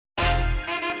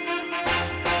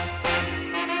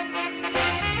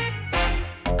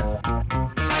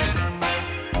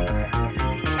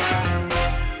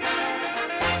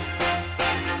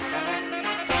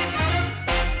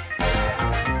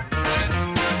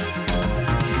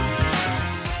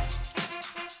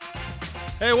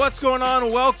Hey, what's going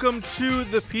on? Welcome to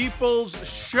the People's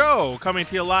Show, coming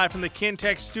to you live from the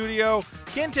Kintec studio.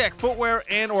 Kintec Footwear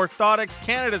and Orthotics,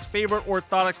 Canada's favorite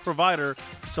orthotics provider,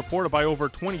 supported by over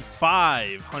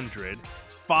 2,500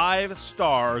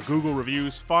 5-star Google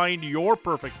reviews. Find your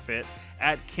perfect fit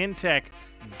at kintec.net.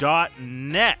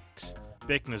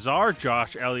 Bick Nazar,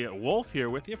 Josh Elliott Wolf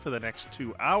here with you for the next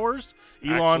 2 hours.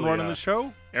 Elon running the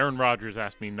show. Aaron Rodgers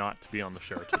asked me not to be on the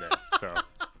show today, so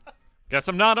guess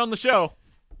I'm not on the show.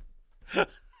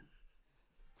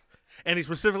 And he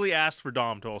specifically asked for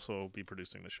Dom to also be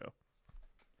producing the show.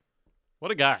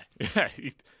 What a guy. Yeah,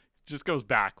 he just goes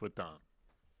back with Dom.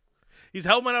 He's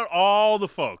helping out all the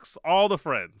folks, all the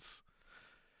friends.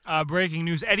 Breaking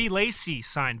news, Eddie Lacy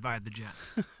signed by the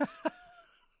Jets.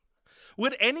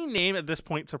 Would any name at this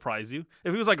point surprise you?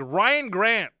 If he was like Ryan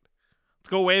Grant, let's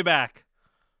go way back.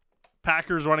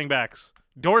 Packers running backs.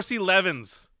 Dorsey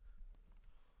Levens.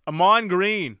 Amon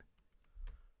Green.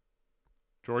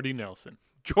 Jordy Nelson.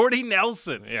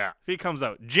 Yeah. If he comes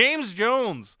out. James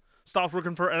Jones stops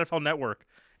working for NFL Network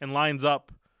and lines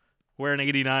up wearing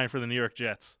 89 for the New York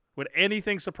Jets. Would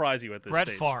anything surprise you at this Brett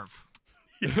stage? Favre.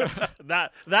 Yeah,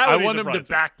 that would I be want him to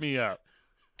surprising. back me up.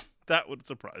 That would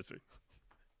surprise me.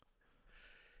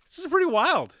 This is pretty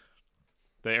wild.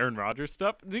 The Aaron Rodgers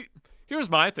stuff.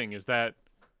 Here's my thing is that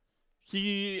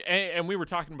he, and we were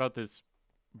talking about this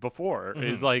before,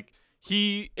 is like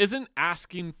he isn't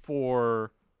asking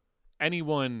for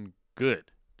anyone good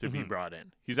to be brought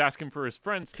in. He's asking for his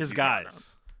friends to His be brought guys. on,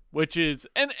 which is,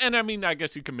 and I mean, I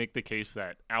guess you can make the case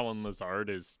that Alan Lazard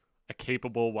is a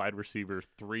capable wide receiver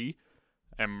 3,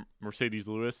 and Mercedes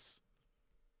Lewis,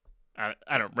 I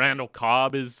don't, Randall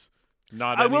Cobb is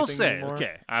not I anything will say, anymore.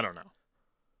 okay. I don't know.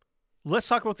 Let's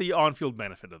talk about the on-field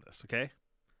benefit of this, okay?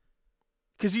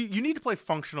 Because you need to play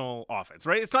functional offense,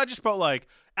 right? It's not just about like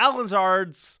Alan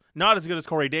Lazard's not as good as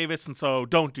Corey Davis, and so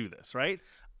don't do this, right?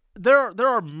 There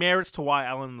are merits to why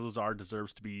Alan Lazard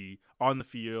deserves to be on the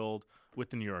field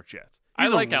with the New York Jets. I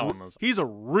like Alan Lazard. He's a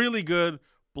really good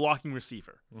blocking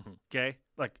receiver, okay?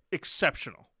 Like,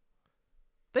 exceptional.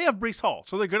 They have Breece Hall,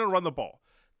 so they're going to run the ball.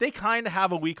 They kind of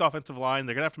have a weak offensive line.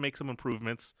 They're going to have to make some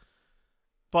improvements,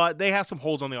 but they have some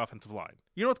holes on the offensive line.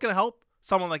 You know what's going to help?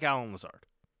 Someone like Alan Lazard.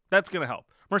 That's going to help.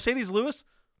 Mercedes Lewis,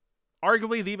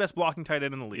 arguably the best blocking tight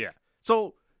end in the league. Yeah.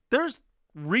 So there's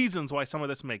reasons why some of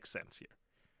this makes sense here.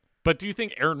 But do you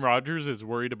think Aaron Rodgers is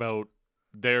worried about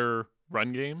their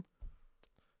run game?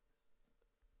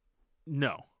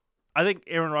 No. I think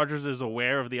Aaron Rodgers is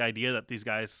aware of the idea that these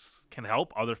guys can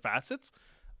help other facets,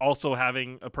 also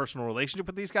having a personal relationship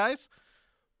with these guys.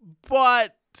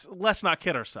 But let's not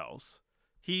kid ourselves.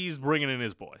 He's bringing in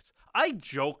his boys. I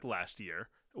joked last year.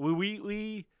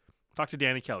 We talked to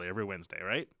Danny Kelly every Wednesday,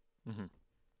 right?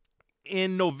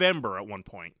 In November at one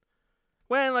point,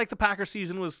 when like the Packer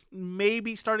season was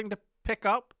maybe starting to pick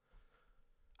up,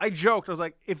 I joked. I was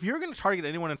like, if you're going to target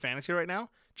anyone in fantasy right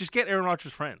now, just get Aaron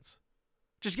Rodgers' friends.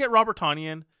 Just get Robert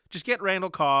Tonyan. Just get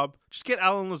Randall Cobb. Just get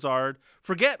Alan Lazard.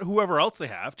 Forget whoever else they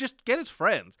have. Just get his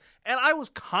friends. And I was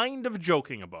kind of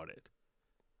joking about it.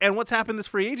 And what's happened this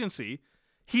free agency,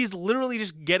 he's literally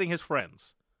just getting his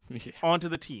friends onto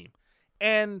the team.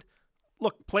 And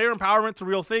look, player empowerment's a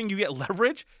real thing. You get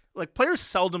leverage. Like, players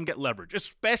seldom get leverage,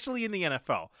 especially in the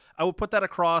NFL. I would put that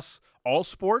across all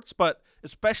sports, but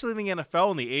especially in the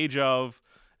NFL in the age of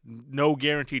no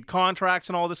guaranteed contracts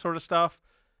and all this sort of stuff,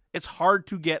 it's hard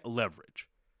to get leverage.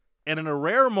 And in a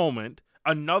rare moment,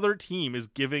 another team is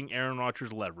giving Aaron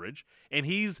Rodgers leverage, and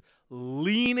he's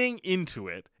leaning into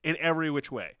it in every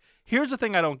which way. Here's the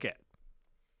thing I don't get.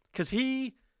 Because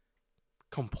he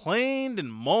complained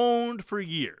and moaned for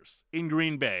years in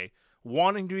Green Bay,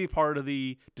 wanting to be part of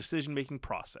the decision-making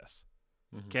process.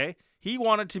 Okay? He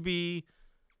wanted to be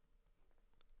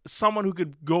someone who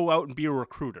could go out and be a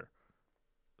recruiter.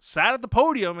 Sat at the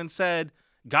podium and said,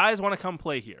 guys want to come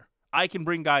play here. I can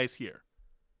bring guys here.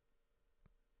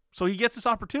 So he gets this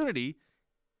opportunity.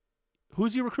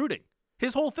 Who's he recruiting?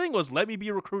 His whole thing was, let me be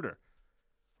a recruiter.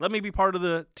 Let me be part of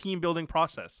the team-building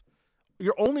process.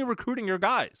 You're only recruiting your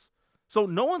guys. So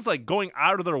no one's like going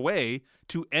out of their way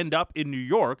to end up in New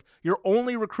York. You're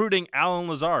only recruiting Alan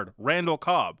Lazard, Randall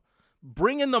Cobb.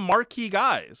 Bring in the marquee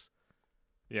guys.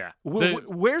 Yeah.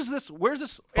 Where's this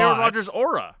Aaron Rodgers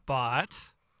aura? But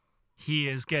he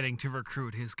is getting to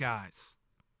recruit his guys.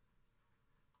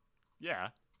 Yeah.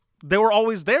 They were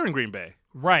always there in Green Bay.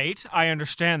 Right, I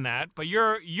understand that, but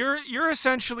you're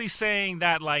essentially saying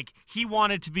that like he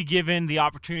wanted to be given the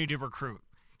opportunity to recruit.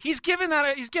 He's getting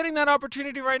that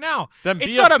opportunity right now. Then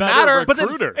it's be not a a better matter.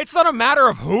 recruiter. It's not a matter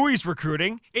of who he's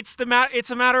recruiting. It's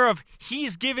a matter of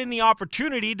he's given the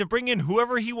opportunity to bring in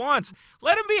whoever he wants.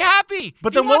 Let him be happy.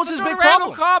 But he then what wants was to his throw big to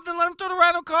Randall problem? Cobb, then let him throw to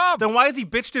Randall Cobb. Then why has he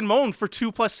bitched and moaned for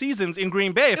 2+ seasons in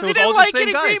Green Bay if it Because was he all didn't the like same it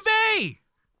in guys? Green Bay.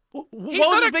 What He's was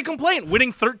not his a- big complaint?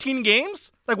 Winning 13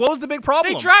 games? Like, what was the big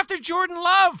problem? They drafted Jordan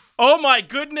Love. Oh my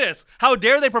goodness! How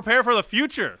dare they prepare for the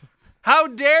future? How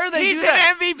dare they He's do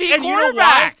that? an MVP and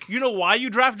quarterback. You know why you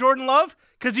draft Jordan Love?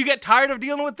 Because you get tired of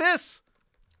dealing with this.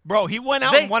 Bro, he went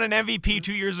out and won an MVP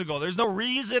 2 years ago. There's no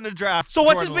reason to draft. So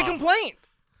what's his Jordan big Love. complaint?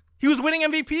 He was winning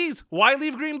MVPs. Why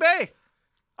leave Green Bay?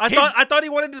 I thought he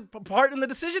wanted to part in the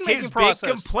decision-making His process.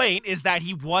 big complaint is that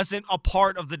he wasn't a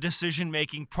part of the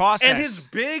decision-making process. And his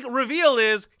big reveal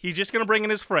is he's just going to bring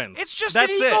in his friends. It's just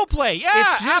That's an ego it. play. Yeah,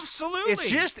 It's just- absolutely. It's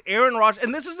just Aaron Rodgers.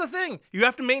 And this is the thing. You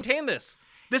have to maintain this.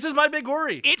 This is my big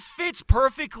worry. It fits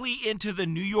perfectly into the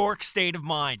New York state of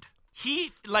mind.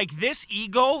 He, like, this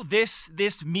ego, this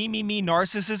me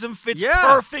narcissism fits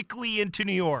perfectly into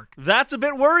New York. That's a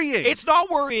bit worrying. It's not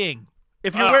worrying.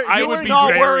 If you're I it's would be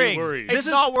not very worrying. worried. It's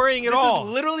not worrying at all. This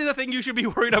is literally the thing you should be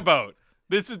worried about.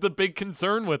 This is the big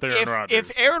concern with Aaron Rodgers.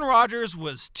 If Aaron Rodgers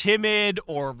was timid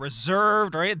or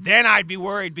reserved, then I'd be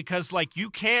worried because, like, you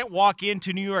can't walk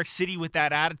into New York City with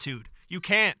that attitude. You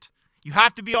can't. You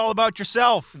have to be all about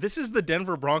yourself. This is the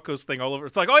Denver Broncos thing all over.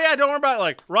 It's like, oh yeah, don't worry about it.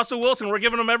 Like, Russell Wilson, we're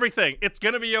giving him everything. It's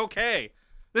going to be okay.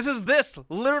 This is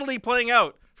literally playing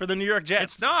out for the New York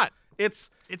Jets. It's not. It's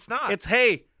not. It's,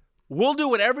 hey, we'll do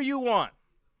whatever you want.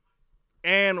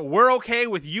 And we're okay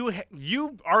with you.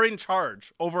 You are in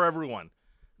charge over everyone.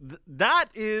 That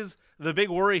is the big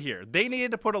worry here. They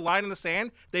needed to put a line in the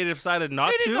sand. They decided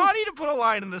not to. They did not need to put a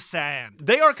line in the sand.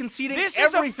 They are conceding everything.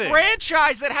 This is a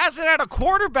franchise that hasn't had a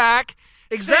quarterback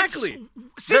exactly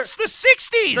since the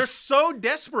 60s. They're so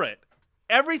desperate.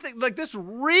 Everything, like, this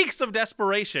reeks of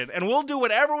desperation, and we'll do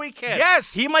whatever we can.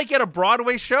 Yes. He might get a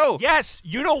Broadway show. Yes.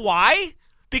 You know why?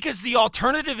 Because the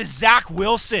alternative is Zach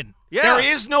Wilson. Yeah.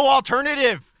 There is no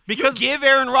alternative. Because you give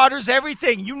Aaron Rodgers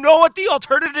everything. You know what the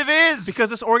alternative is. Because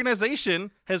this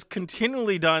organization has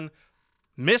continually done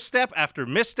misstep after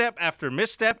misstep after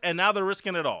misstep, and now they're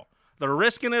risking it all. They're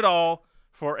risking it all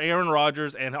for Aaron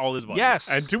Rodgers and all his buddies. Yes.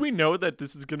 And do we know that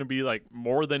this is going to be like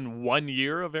more than 1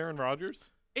 year of Aaron Rodgers?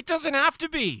 It doesn't have to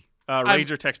be.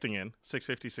 Ranger texting in,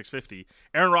 650.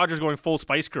 Aaron Rodgers going full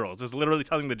Spice Girls is literally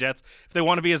telling the Jets if they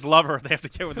want to be his lover, they have to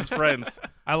get with his friends.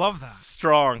 I love that.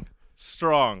 Strong.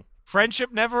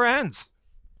 Friendship never ends.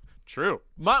 True.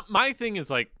 My thing is,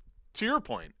 like, to your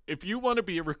point, if you want to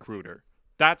be a recruiter,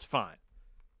 that's fine.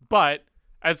 But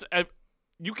as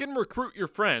you can recruit your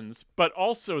friends, but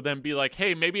also then be like,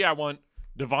 hey, maybe I want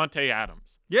Devontae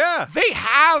Adams. Yeah. They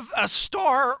have a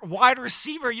star wide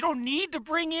receiver. You don't need to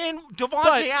bring in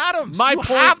Devontae Adams. My you point-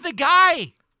 have the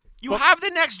guy. You have the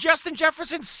next Justin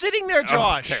Jefferson sitting there,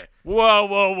 Josh. Okay.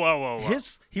 Whoa.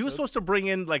 He was supposed to bring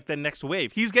in, like, the next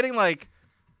wave. He's getting, like,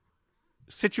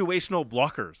 situational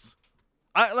blockers.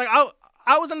 I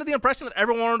was under the impression that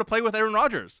everyone wanted to play with Aaron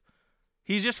Rodgers.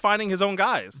 He's just finding his own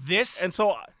guys. And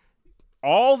so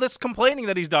all this complaining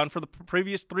that he's done for the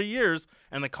previous 3 years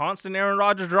and the constant Aaron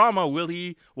Rodgers drama,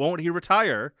 won't he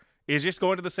retire, is just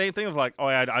going to the same thing of like, oh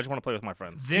yeah, I just want to play with my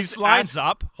friends. This lines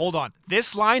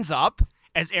up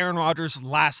as Aaron Rodgers'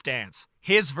 last dance.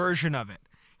 His version of it.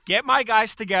 Get my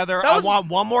guys together. I want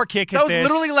one more kick at this. That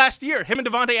was literally last year. Him and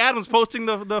Devontae Adams posting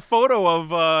the photo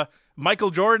of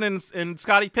Michael Jordan and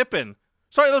Scottie Pippen.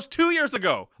 Sorry, that was 2 years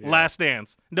ago. Yeah. Last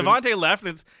dance. Devontae left,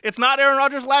 and it's not Aaron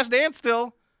Rodgers' last dance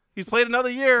still. He's played another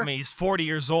year. I mean, he's 40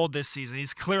 years old this season.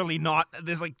 He's clearly not.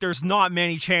 There's not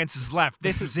many chances left.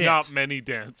 This is it. Not many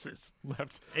dances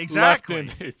left. Exactly.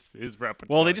 Left in his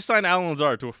repertoire. Well, they just signed Alan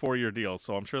Lazard to a 4-year deal,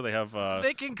 so I'm sure they have.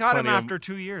 They can cut him after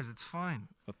 2 years. It's fine.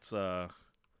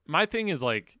 My thing is,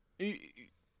 like,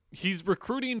 he's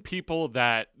recruiting people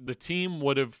that the team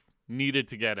would have needed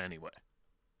to get anyway,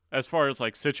 as far as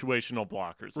like situational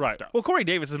blockers and stuff. Well, Corey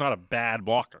Davis is not a bad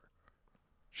blocker.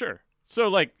 Sure. So,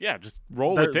 like, yeah, just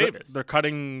roll with Davis. They're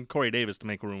cutting Corey Davis to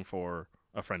make room for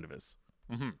a friend of his.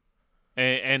 Mm-hmm.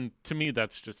 And to me,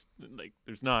 that's just, like,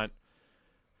 there's not...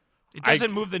 It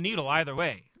doesn't move the needle either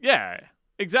way. Yeah,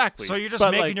 exactly. So you're just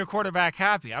making your quarterback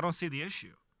happy. I don't see the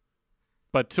issue.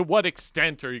 But to what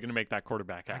extent are you going to make that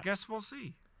quarterback happy? I guess we'll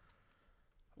see.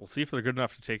 We'll see if they're good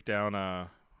enough to take down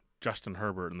Justin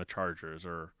Herbert and the Chargers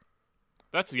or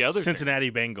that's the other Cincinnati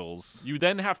Bengals. You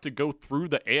then have to go through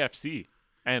the AFC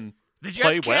and The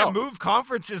Jets play can't well. move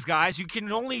conferences, guys. You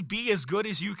can only be as good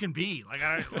as you can be.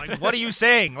 What are you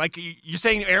saying? Like, you're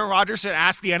saying Aaron Rodgers should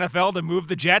ask the NFL to move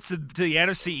the Jets to the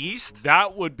NFC East?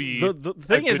 That would be The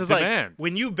thing a is good like demand.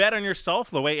 when you bet on yourself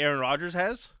the way Aaron Rodgers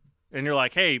has, and you're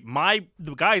like, hey,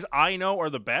 the guys I know are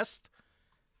the best,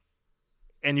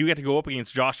 and you get to go up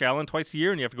against Josh Allen twice a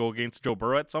year, and you have to go against Joe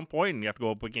Burrow at some point, and you have to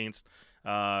go up against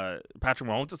Patrick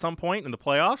Mahomes at some point in the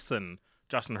playoffs, and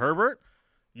Justin Herbert.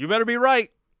 You better be right.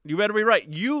 You better be right.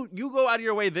 You go out of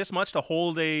your way this much to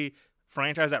hold a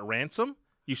franchise at ransom,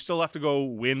 you still have to go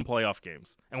win playoff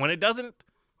games. And when it doesn't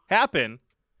happen,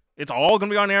 it's all going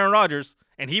to be on Aaron Rodgers,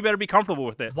 and he better be comfortable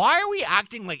with it. Why are we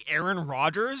acting like Aaron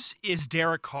Rodgers is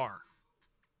Derek Carr?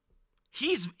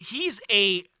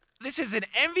 This is an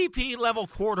MVP level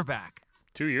quarterback.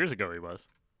 2 years ago he was.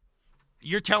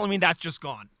 You're telling me that's just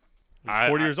gone? He's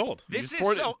 40 years old. This He's is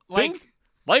 40 so like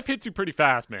life hits you pretty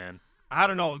fast, man. I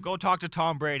don't know. Go talk to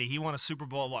Tom Brady. He won a Super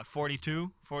Bowl at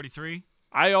 42, 43?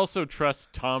 I also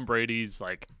trust Tom Brady's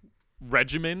like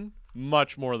regimen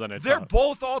much more than They're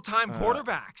both all-time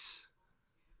quarterbacks.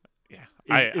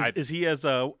 Yeah. Is he as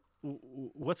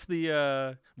what's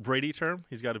the Brady term?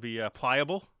 He's got to be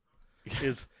pliable.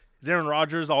 Is Aaron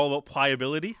Rodgers all about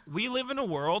pliability? We live in a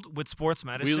world with sports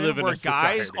medicine live in where a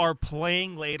guys society. are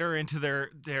playing later into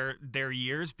their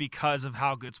years because of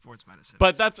how good sports medicine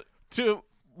But is. that's to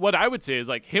what I would say is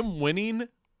like him winning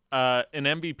an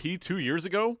MVP 2 years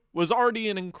ago was already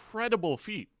an incredible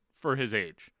feat for his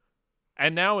age.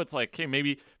 And now it's like, okay,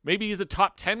 maybe he's a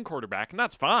top 10 quarterback, and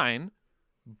that's fine.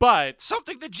 But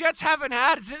something the Jets haven't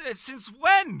had since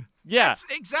when? yeah, That's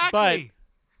exactly.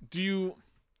 But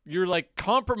you're like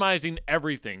compromising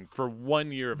everything for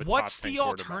 1 year of a What's top 10 the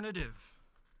quarterback. alternative?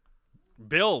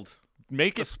 Build.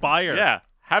 Make it Aspire. Yeah,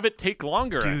 have it take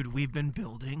longer. Dude, we've been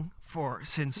building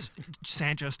since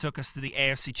Sanchez took us to the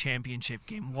AFC Championship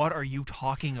game. What are you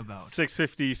talking about?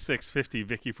 650,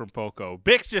 Vicky from Poco.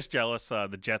 Bick's just jealous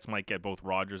the Jets might get both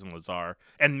Rodgers and Lazar,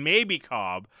 and maybe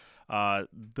Cobb, the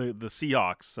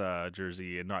Seahawks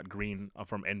jersey, and not green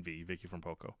from Envy, Vicky from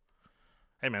Poco.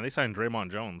 Hey, man, they signed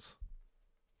Draymond Jones.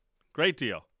 Great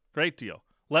deal. Great deal.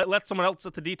 Let someone else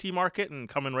at the DT market and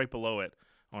come in right below it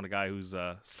on a guy who's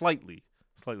slightly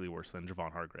worse than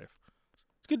Javon Hargrave.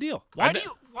 It's a good deal.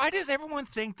 Why does everyone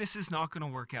think this is not going to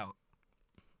work out?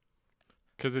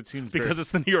 Because it seems Because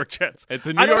it's the New York Jets. it's the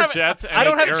I New don't York have- Jets and I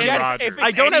don't it's have Aaron Jets, Rodgers. if it's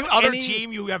I don't any have other any-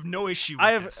 team, you have no issue with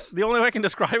I have this. the only way I can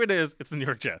describe it is it's the New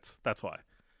York Jets. That's why,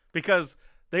 because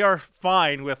they are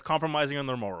fine with compromising on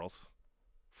their morals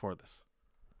for this.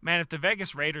 Man, if the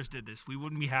Vegas Raiders did this, we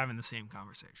wouldn't be having the same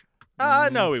conversation.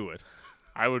 No, we would.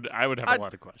 I would have I- a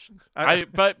lot of questions. I-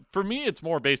 But for me, it's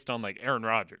more based on like Aaron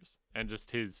Rodgers and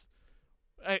just his.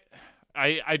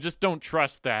 I just don't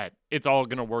trust that it's all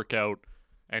gonna work out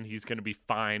and he's gonna be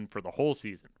fine for the whole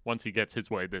season once he gets his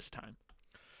way this time.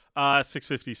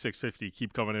 650.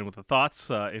 Keep coming in with the thoughts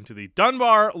into the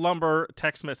Dunbar Lumber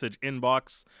text message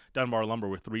inbox. Dunbar Lumber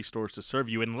with 3 stores to serve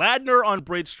you in Ladner on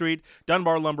Bridge Street,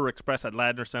 Dunbar Lumber Express at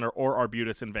Ladner Center, or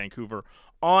Arbutus in Vancouver.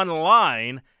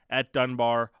 Online at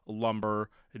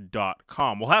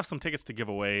dunbarlumber.com. We'll have some tickets to give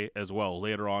away as well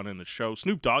later on in the show.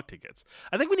 Snoop Dogg tickets.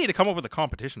 I think we need to come up with a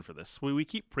competition for this. We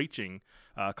keep preaching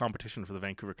competition for the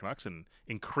Vancouver Canucks and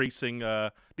increasing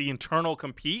the internal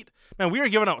compete. Man, we are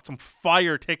giving out some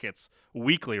fire tickets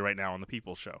weekly right now on the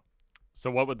People's Show. So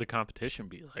what would the competition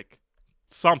be like?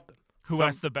 Something. Who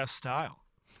has the best style?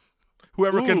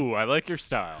 Whoever Ooh, I like your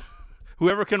style.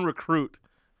 can recruit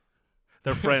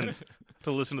their friends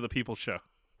to listen to the People's Show.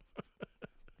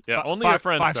 Yeah, only our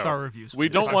friends. 5-star though. reviews. We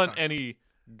please. don't 5 want stars. any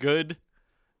good.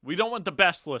 We don't want the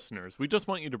best listeners. We just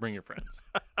want you to bring your friends.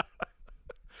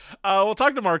 We'll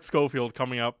talk to Mark Schofield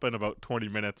coming up in about 20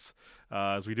 minutes,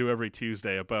 as we do every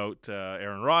Tuesday, about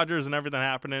Aaron Rodgers and everything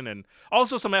happening, and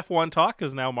also some F1 talk,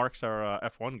 because now Mark's our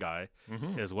F1 guy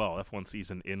as well. F1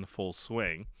 season in full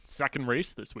swing. Second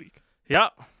race this week. Yeah,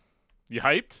 You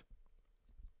hyped?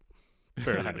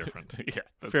 fairly indifferent. Yeah,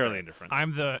 that's Fairly fair. indifferent.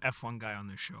 I'm the F1 guy on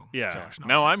this show. Yeah. Josh, not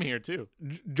Now you. I'm here too.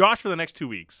 Josh for the next 2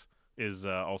 weeks is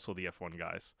also the F1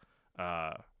 guys.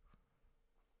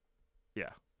 Yeah.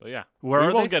 But yeah, Where we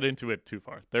are won't they? get into it too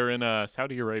far. They're in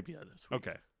Saudi Arabia this week.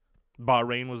 Okay.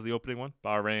 Bahrain was the opening one.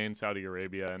 Bahrain, Saudi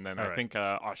Arabia, and then All I right. think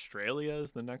Australia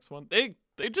is the next one. They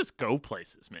just go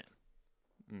places, man.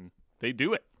 And they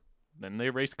do it. Then they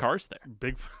race cars there.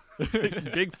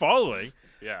 Big following.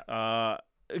 Yeah.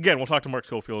 Again, we'll talk to Mark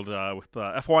Schofield with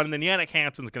F1, and then Jannik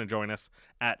Hansen's going to join us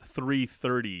at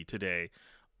 3:30 today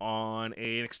on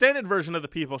an extended version of the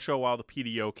People Show while the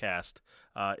PDO cast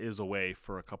is away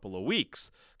for a couple of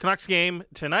weeks. Canucks game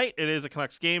tonight. It is a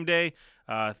Canucks game day.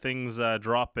 Things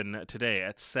dropping today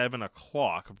at 7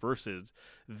 o'clock versus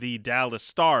the Dallas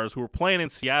Stars, who were playing in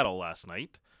Seattle last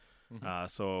night.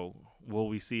 So will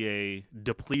we see a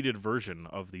depleted version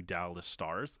of the Dallas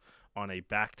Stars on a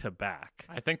back-to-back?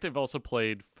 I think they've also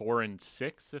played 4 and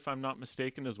 6, if I'm not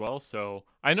mistaken, as well. So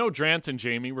I know Drance and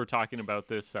Jamie were talking about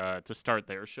this to start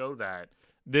their show, that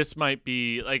this might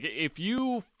be, like, if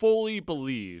you fully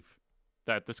believe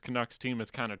that this Canucks team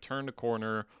has kind of turned a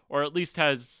corner, or at least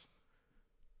is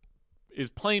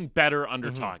playing better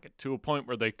under Tocchet to a point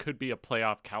where they could be a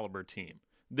playoff caliber team.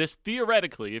 This,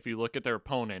 theoretically, if you look at their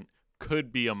opponent,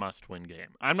 could be a must-win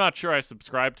game. I'm not sure I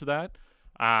subscribe to that,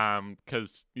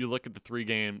 because you look at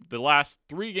the last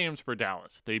 3 games for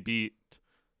Dallas. They beat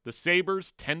the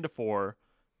Sabres 10-4.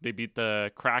 They beat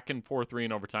the Kraken 4-3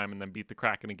 in overtime, and then beat the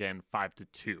Kraken again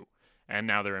 5-2. And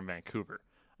now they're in Vancouver.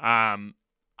 To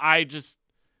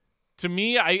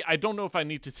me, I don't know if I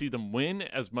need to see them win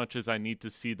as much as I need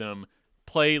to see them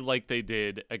play like they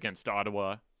did against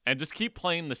Ottawa and just keep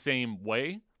playing the same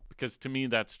way. Because to me,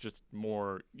 that's just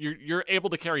more, you're able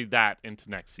to carry that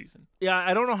into next season. Yeah,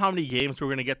 I don't know how many games we're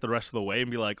going to get the rest of the way and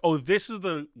be like, oh, this is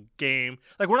the game.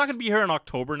 Like, we're not going to be here in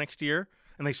October next year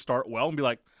and they start well and be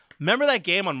like, remember that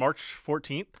game on March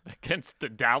 14th? Against the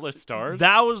Dallas Stars?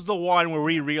 That was the one where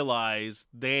we realized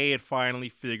they had finally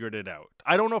figured it out.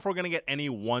 I don't know if we're going to get any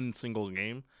one single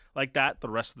game like that the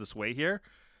rest of this way here.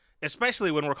 Especially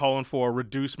when we're calling for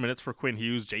reduced minutes for Quinn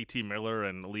Hughes, JT Miller,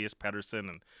 and Elias Pettersson.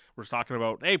 And we're talking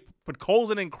about, hey, but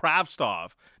Colson and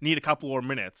Kravtsov need a couple more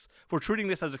minutes. If we're treating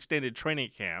this as extended training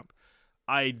camp,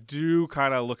 I do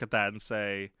kind of look at that and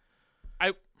say,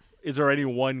 is there any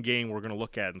one game we're going to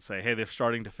look at and say, hey, they're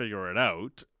starting to figure it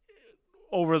out?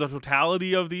 Over the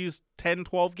totality of these 10,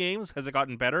 12 games, has it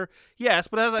gotten better? Yes,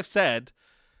 but as I've said,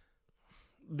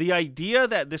 the idea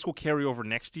that this will carry over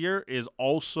next year is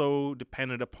also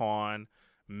dependent upon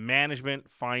management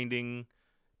finding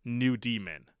new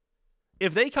D-men.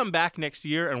 If they come back next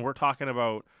year and we're talking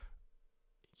about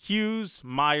Hughes,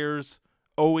 Myers,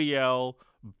 OEL,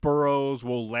 Burrows,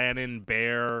 Wolanin,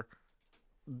 Bear,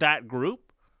 that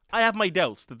group, I have my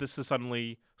doubts that this is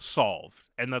suddenly solved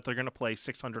and that they're going to play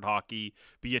 600 hockey,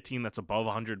 be a team that's above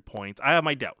 100 points. I have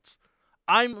my doubts.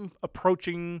 I'm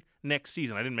approaching next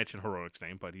season. I didn't mention Heroic's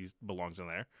name, but he belongs in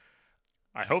there.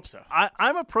 I hope so.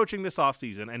 I'm approaching this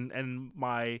offseason, and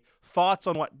my thoughts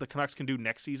on what the Canucks can do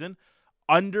next season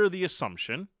under the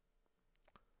assumption,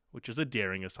 which is a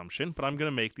daring assumption, but I'm going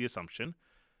to make the assumption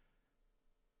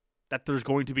that there's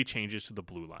going to be changes to the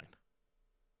blue line.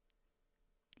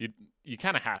 You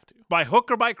kind of have to. By hook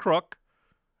or by crook,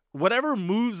 whatever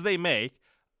moves they make,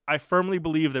 I firmly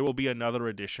believe there will be another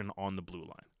addition on the blue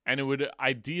line. And it would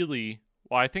ideally,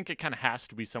 well, I think it kind of has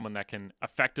to be someone that can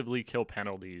effectively kill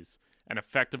penalties and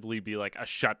effectively be like a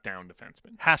shutdown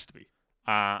defenseman. Has to be.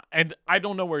 And I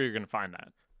don't know where you're going to find that.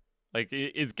 Like,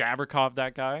 is Gavrikov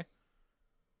that guy?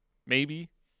 Maybe.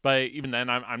 But even then,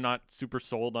 I'm not super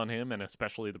sold on him, and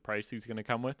especially the price he's going to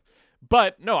come with.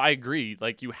 But, no, I agree.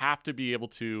 Like, you have to be able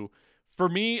to... For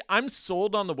me, I'm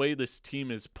sold on the way this team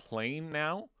is playing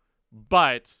now,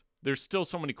 but there's still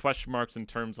so many question marks in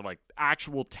terms of, like,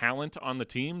 actual talent on the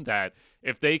team that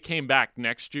if they came back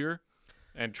next year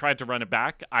and tried to run it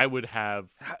back, I would have...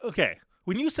 Okay,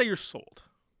 when you say you're sold,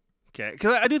 okay,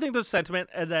 because I do think there's sentiment,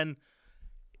 and then,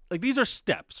 like, these are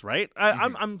steps, right?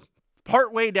 I'm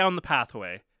partway down the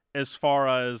pathway as far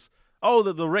as,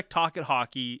 the Rick Tocchet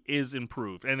hockey is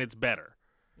improved, and it's better.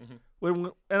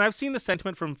 And I've seen the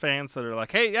sentiment from fans that are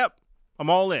like, hey, yep, I'm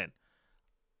all in.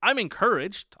 I'm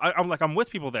encouraged. I'm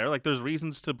with people there. Like, there's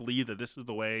reasons to believe that this is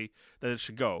the way that it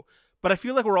should go. But I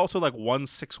feel like we're also like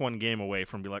 1-6-1 game away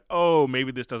from being like, oh,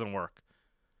 maybe this doesn't work.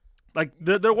 Like,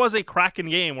 there was a Kraken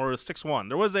game where it was 6-1.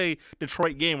 There was a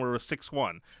Detroit game where it was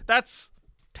 6-1. That's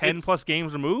 10-plus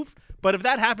games removed. But if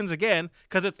that happens again,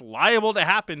 because it's liable to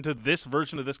happen to this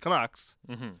version of this Canucks,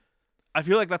 I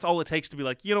feel like that's all it takes to be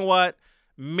like, you know what?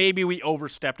 Maybe we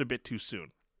overstepped a bit too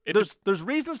soon. There's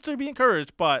reasons to be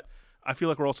encouraged, but I feel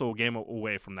like we're also a game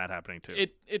away from that happening too.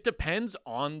 It depends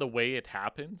on the way it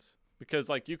happens, because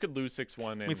like you could lose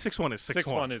 6-1. And 6-1 is 6-1.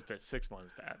 6-1 is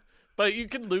bad. But you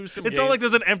could lose some It's games. not like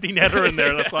there's an empty netter in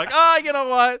there that's like, you know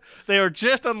what? They were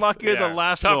just unlucky with the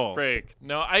last tough goal. break.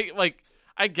 No,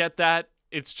 I get that.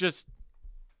 It's just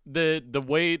the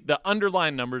way the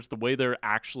underlying numbers, the way they're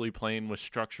actually playing with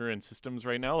structure and systems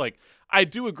right now. Like, I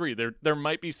do agree there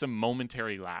might be some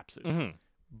momentary lapses,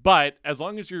 but as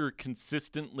long as you're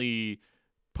consistently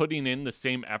putting in the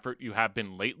same effort you have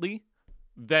been lately,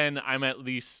 then I'm at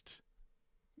least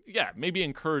maybe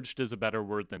encouraged is a better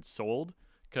word than sold,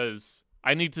 because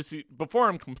I need to see, before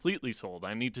I'm completely sold,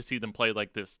 I need to see them play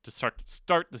like this to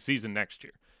start the season next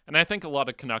year. And I think a lot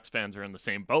of Canucks fans are in the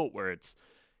same boat where it's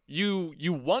you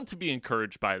want to be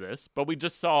encouraged by this, but we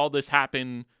just saw this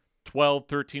happen 12,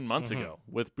 13 months ago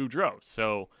with Boudreau.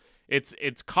 So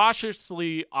it's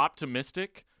cautiously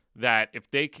optimistic that if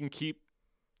they can keep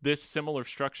this similar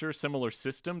structure, similar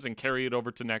systems, and carry it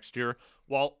over to next year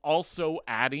while also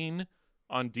adding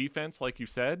on defense, like you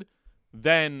said,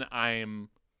 then I'm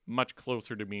much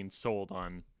closer to being sold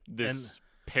on this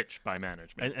pitch by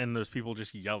management. And there's people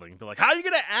just yelling. They're like, how are you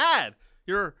going to add?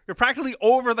 You're practically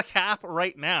over the cap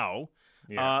right now.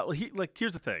 Yeah.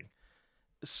 Here's the thing.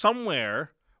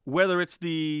 Somewhere, whether it's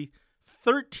the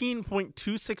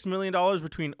 $13.26 million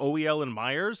between OEL and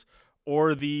Myers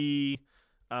or the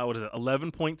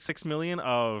 $11.6 million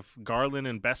of Garland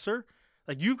and Besser,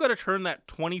 like you've got to turn that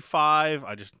 $25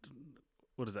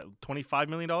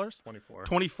 million? 24.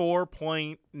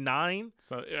 24.9.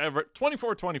 So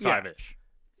 24, 25-ish.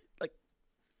 Like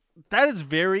that is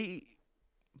very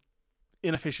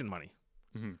inefficient money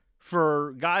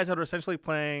for guys that are essentially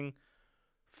playing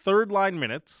third line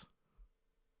minutes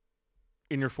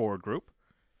in your forward group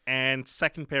and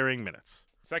second pairing minutes.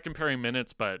 Second pairing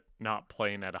minutes, but not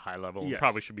playing at a high level. Yes.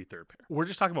 Probably should be third pair. We're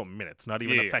just talking about minutes, not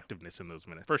even effectiveness in those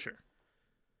minutes. For sure.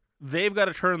 They've got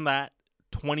to turn that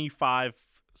 $25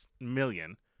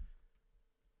 million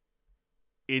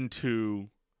into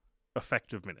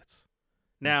effective minutes.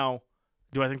 Now,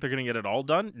 do I think they're going to get it all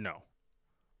done? No.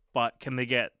 But can they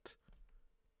get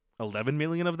 11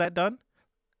 million of that done?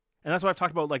 And that's what I've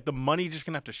talked about. Like the money just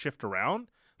going to have to shift around,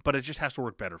 but it just has to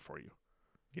work better for you.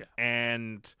 Yeah.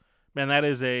 And man, that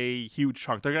is a huge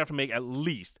chunk. They're going to have to make at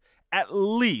least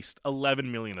 11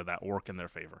 million of that work in their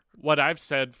favor. What I've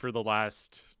said for the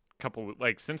last couple,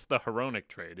 since the Hronek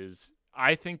trade, is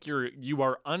I think you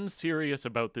are unserious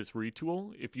about this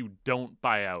retool if you don't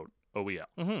buy out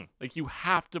OEL. Like you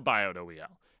have to buy out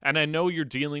OEL. And I know you're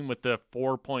dealing with the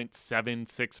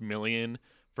 $4.76 million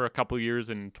for a couple years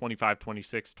in 25,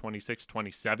 26, 26,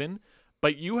 27.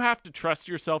 But you have to trust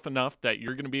yourself enough that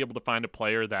you're going to be able to find a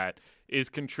player that is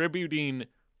contributing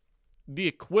the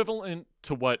equivalent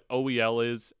to what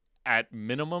OEL is at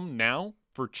minimum now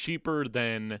for cheaper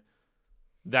than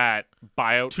that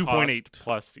buyout 2.8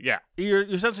 plus. Yeah. You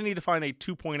essentially need to find a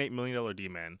 $2.8 million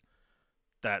D-man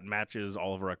that matches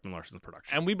Oliver Ekman-Larsson's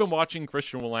production. And we've been watching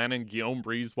Christian Wolanin and Guillaume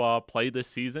Brisebois play this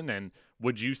season, and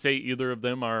would you say either of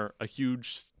them are a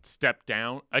huge step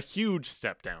down from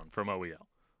OEL?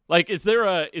 Like, is there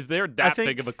that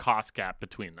big of a cost gap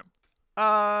between them?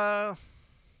 I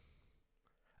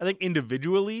think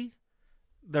individually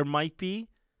there might be,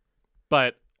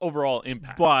 but overall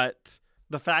impact. But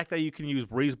the fact that you can use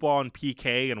Brisebois and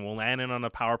PK and Wolanin on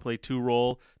a power play 2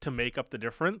 role to make up the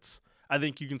difference, I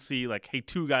think you can see, like, hey,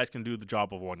 2 guys can do the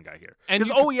job of 1 guy here. Because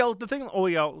OEL, the thing with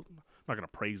OEL, I'm not going to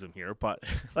praise him here, but,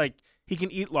 like, he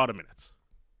can eat a lot of minutes.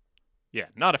 Yeah,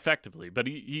 not effectively, but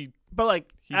he But,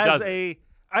 like, he as does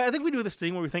I think we do this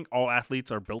thing where we think all athletes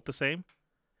are built the same.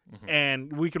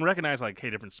 And we can recognize, like, hey,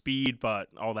 different speed, but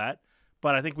all that.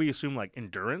 But I think we assume, like,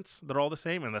 endurance, they're all the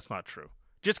same, and that's not true.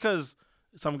 Just because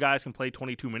some guys can play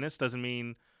 22 minutes doesn't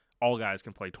mean all guys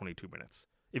can play 22 minutes.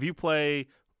 If you play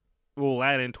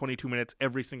Wolanin 22 minutes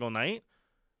every single night,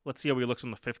 let's see how he looks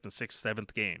in the 5th and 6th,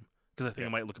 7th game, because I think it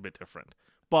might look a bit different.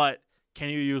 But can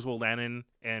you use Wolanin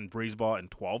and Brisebois in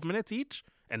 12 minutes each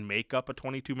and make up a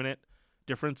 22-minute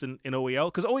difference in OEL?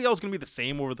 Because OEL is going to be the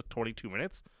same over the 22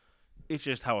 minutes. It's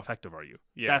just how effective are you?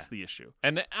 Yeah. That's the issue.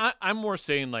 And I'm more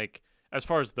saying, like, as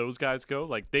far as those guys go,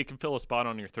 like, they can fill a spot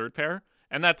on your third pair,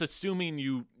 and that's assuming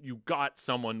you got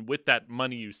someone with that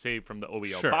money you saved from the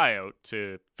OEL buyout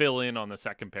to fill in on the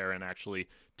second pair and actually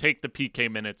take the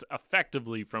PK minutes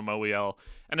effectively from OEL.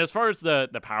 And as far as the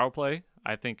power play,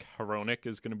 I think Hronek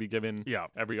is going to be given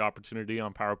every opportunity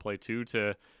on power play 2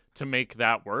 to make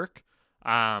that work.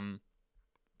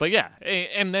 But yeah,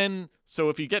 and then so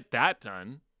if you get that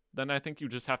done, then I think you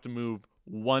just have to move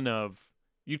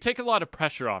you take a lot of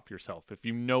pressure off yourself if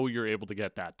you know you're able to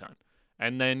get that done.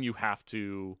 And then you have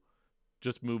to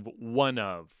just move one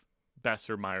of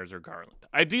Besser, Myers, or Garland.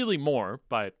 Ideally more,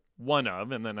 but one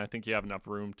of, and then I think you have enough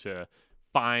room to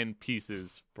find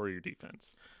pieces for your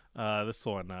defense. This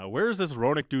one, where is this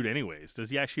Hronek dude anyways? Does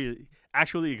he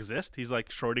actually exist? He's like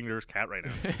Schrodinger's cat right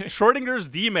now. Schrodinger's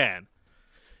D-man.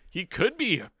 He could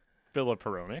be Philip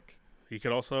Hronek. He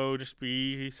could also just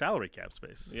be salary cap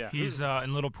space. Yeah, he's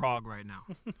in Little Prague right now.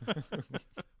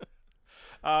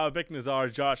 Vic Nazar,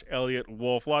 Josh Elliott,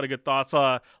 Wolf. A lot of good thoughts.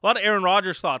 A lot of Aaron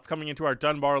Rodgers thoughts coming into our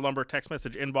Dunbar Lumber text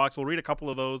message inbox. We'll read a couple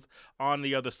of those on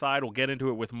the other side. We'll get into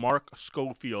it with Mark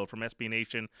Schofield from SB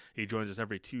Nation. He joins us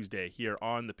every Tuesday here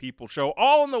on The People Show.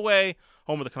 All on the way,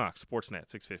 home of the Canucks,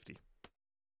 Sportsnet 650.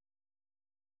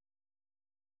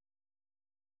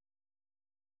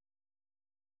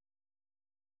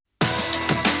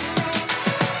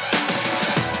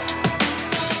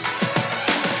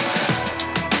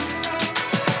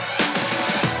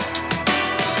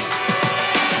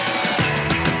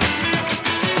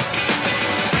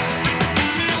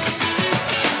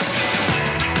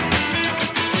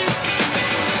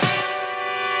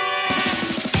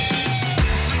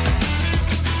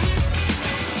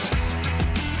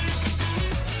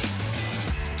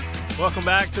 Welcome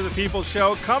back to The People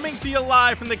Show, coming to you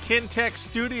live from the Kintec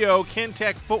studio.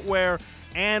 Kintec Footwear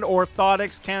and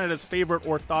Orthotics, Canada's favorite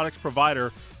orthotics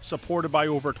provider, supported by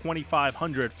over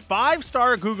 2,500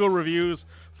 five-star Google reviews.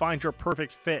 Find your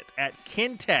perfect fit at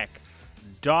kintec.net.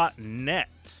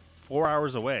 4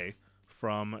 hours away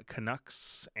from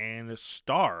Canucks and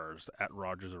Stars at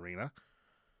Rogers Arena.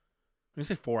 When you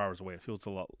say 4 hours away, it feels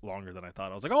a lot longer than I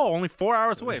thought. I was like, oh, only 4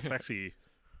 hours away. It's actually...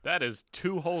 That is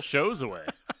 2 whole shows away.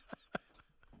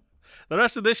 The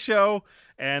rest of this show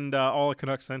and all of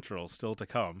Canucks Central still to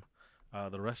come.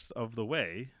 The rest of the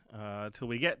way till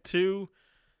we get to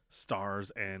Stars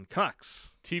and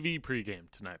Canucks. TV pregame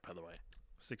tonight, by the way.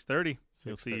 6:30.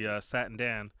 You'll see Sat and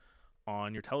Dan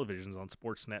on your televisions on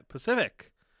Sportsnet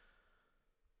Pacific.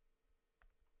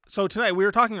 So tonight, we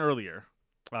were talking earlier.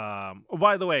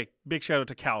 By the way, big shout out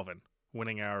to Calvin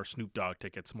winning our Snoop Dogg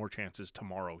tickets. More chances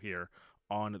tomorrow here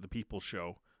on The People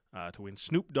Show. To win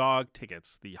Snoop Dogg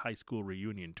tickets, the high school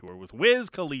reunion tour with Wiz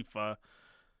Khalifa,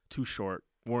 Too Short,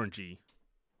 Warren G,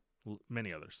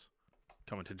 many others,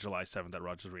 coming to July 7th at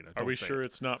Rogers Arena. Are we sure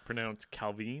it's not pronounced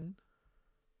Calvin?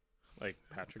 Like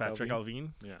Patrick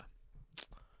Alvin? Yeah. I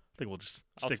think we'll just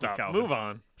stick with Calvin. Move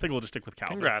on. I think we'll just stick with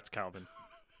Calvin. Congrats, Calvin.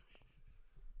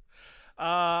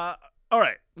 All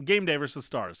right. Game day versus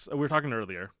Stars. We were talking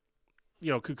earlier.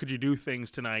 You know, could you do things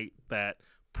tonight that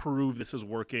prove this is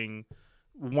working?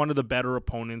 One of the better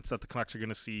opponents that the Canucks are going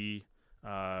to see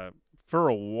for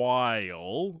a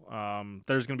while.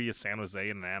 There's going to be a San Jose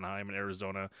and an Anaheim and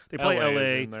Arizona. They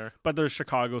play LA, but there's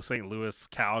Chicago, St. Louis,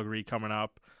 Calgary coming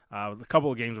up. A couple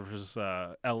of games versus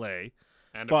LA.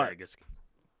 And a Vegas game.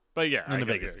 But yeah, I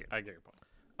get your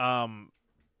point.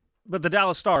 But the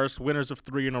Dallas Stars, winners of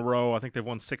 3 in a row. I think they've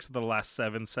won 6 of their last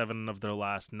 7 of their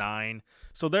last 9.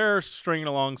 So they're stringing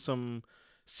along some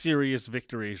serious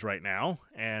victories right now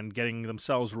and getting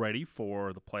themselves ready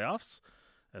for the playoffs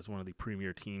as one of the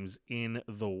premier teams in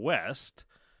the West.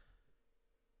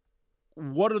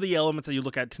 What are the elements that you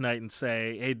look at tonight and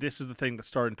say, hey, this is the thing that's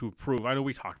starting to improve? I know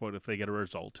we talked about if they get a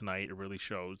result tonight, it really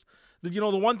shows. The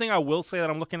one thing I will say that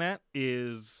I'm looking at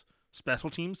is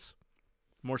special teams,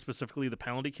 more specifically the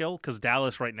penalty kill, because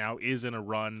Dallas right now is in a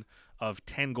run of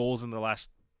 10 goals in the last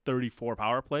 34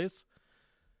 power plays.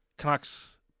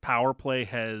 Canucks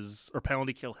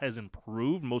penalty kill has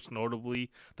improved, most notably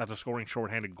that they're scoring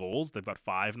shorthanded goals. They've got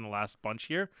 5 in the last bunch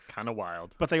here. Kind of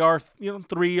wild. But they are,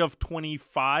 3 of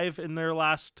 25 in their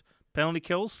last penalty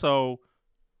kills, so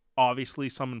obviously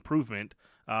some improvement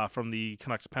from the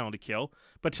Canucks penalty kill.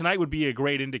 But tonight would be a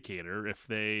great indicator if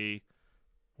they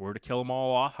were to kill them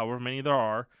all off, however many there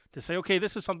are, to say, okay,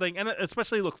 this is something, and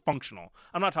especially look functional.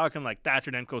 I'm not talking like Thatcher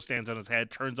Demko stands on his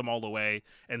head, turns them all away,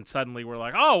 and suddenly we're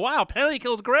like, oh, wow, penalty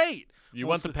kill's great. You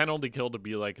want the penalty kill to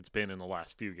be like it's been in the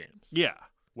last few games. Yeah.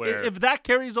 Where if that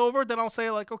carries over, then I'll say,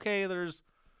 like, okay, there's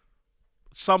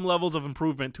some levels of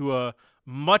improvement to a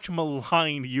much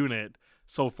maligned unit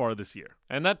so far this year.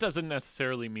 And that doesn't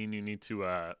necessarily mean you need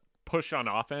to push on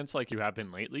offense like you have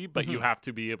been lately, but you have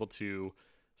to be able to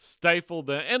stifle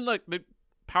and look, the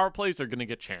power plays are going to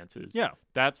get chances. Yeah.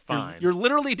 That's fine. You're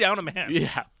literally down a man.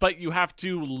 Yeah, but you have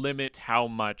to limit how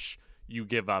much you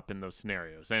give up in those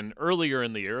scenarios. And earlier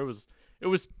in the year,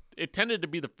 it tended to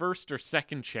be the first or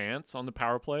second chance on the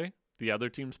power play, the other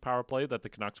team's power play, that the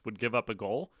Canucks would give up a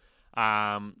goal.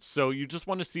 So you just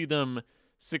want to see them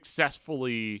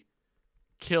successfully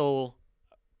kill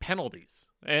penalties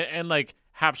and like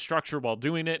have structure while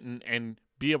doing it and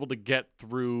be able to get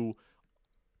through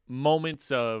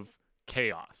moments of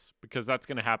chaos, because that's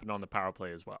going to happen on the power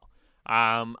play as well.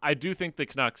 I do think the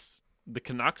Canucks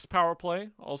power play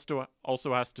also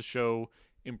has to show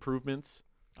improvements.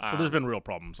 Well, there's been real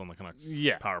problems on the Canucks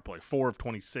power play. 4 of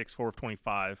 26, 4 of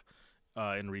 25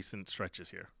 in recent stretches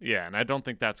here. Yeah, and I don't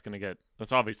think that's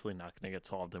obviously not going to get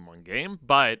solved in one game.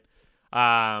 But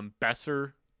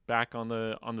Besser back on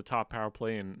the top power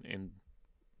play and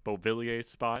Beauvillier's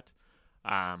spot.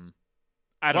 I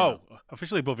don't know.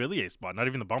 Officially Beauvillier's spot, not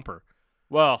even the bumper.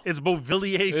 Well, It's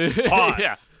Beauvillier's spot.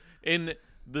 yeah, in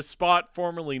the spot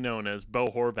formerly known as Bo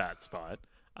Horvat's spot.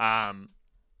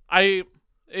 I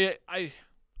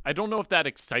don't know if that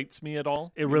excites me at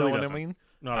all. It really you know doesn't. what I mean?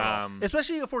 Not at all.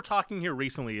 Especially if we're talking here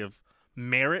recently of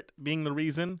merit being the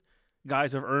reason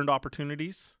guys have earned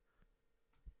opportunities.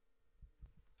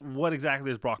 What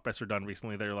exactly has Brock Besser done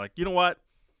recently? They're like, you know what?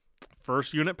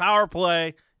 First unit power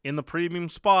play in the premium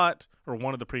spot, or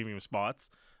one of the premium spots,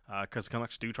 because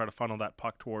Canucks do try to funnel that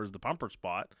puck towards the bumper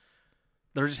spot.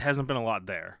 There just hasn't been a lot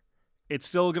there. It's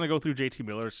still going to go through JT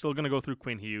Miller. It's still going to go through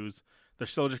Quinn Hughes. They're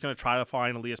still just going to try to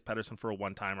find Elias Pettersson for a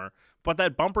one-timer. But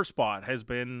that bumper spot has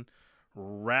been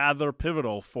rather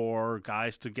pivotal for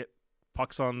guys to get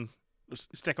pucks on,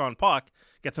 stick on puck,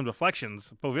 get some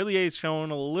deflections. Beauvillier's shown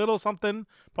a little something,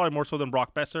 probably more so than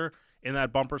Brock Besser, in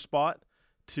that bumper spot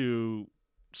to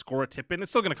score a tip in.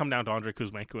 It's still going to come down to Andrei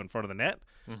Kuzmenko in front of the net,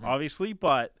 obviously,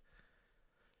 but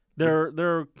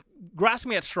they're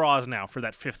grasping at straws now for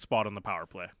that fifth spot on the power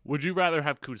play. Would you rather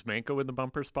have Kuzmenko in the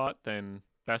bumper spot than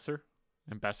Besser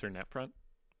and Besser net front?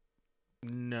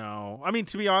 No. I mean,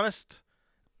 to be honest,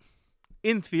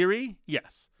 in theory,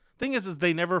 yes. Thing is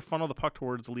they never funnel the puck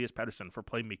towards Elias Pettersson for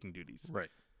playmaking duties. Right.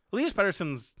 Elias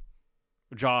Pettersson's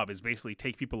job is basically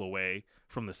take people away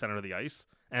from the center of the ice,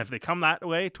 and if they come that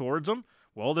way towards him,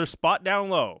 well, they're spot down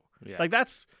low. Yeah. Like,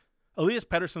 that's Elias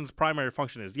Pettersson's primary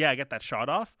function is, get that shot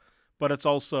off, but it's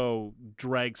also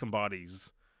drag some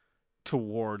bodies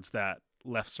towards that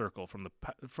left circle from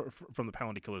the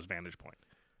penalty killer's vantage point.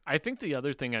 I think the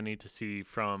other thing I need to see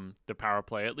from the power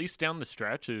play, at least down the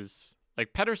stretch, is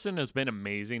like Pettersson has been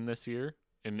amazing this year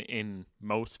in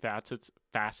most facets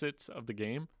of the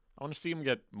game. I want to see him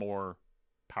get more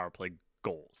power play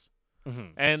goals.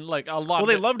 Mm-hmm. And like a lot. Well,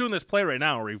 they love doing this play right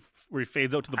now where he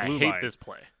fades out to the blue line. I hate this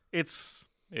play.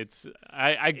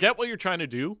 I get what you're trying to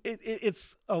do.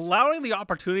 It's allowing the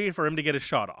opportunity for him to get a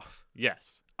shot off.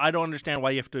 Yes. I don't understand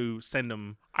why you have to send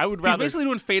him. I would rather. He's basically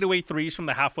doing fadeaway threes from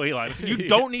the halfway line. So you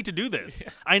don't need to do this. Yeah.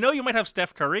 I know you might have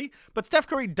Steph Curry, but Steph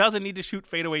Curry doesn't need to shoot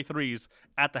fadeaway threes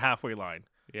at the halfway line.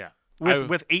 Yeah.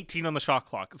 With 18 on the shot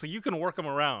clock. So you can work him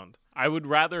around. I would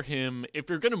rather him, if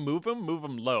you're going to move him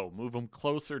low, move him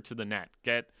closer to the net.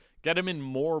 Get him in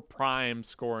more prime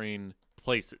scoring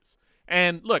places.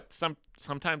 And look,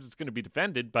 sometimes it's going to be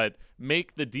defended, but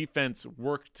make the defense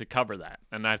work to cover that.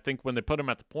 And I think when they put him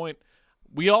at the point,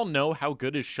 we all know how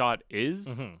good his shot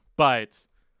is, but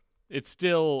it's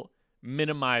still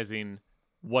minimizing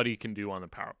what he can do on the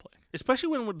power play. Especially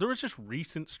when there was just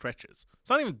recent stretches. It's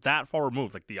not even that far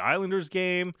removed. Like the Islanders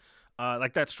game,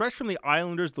 like that stretch from the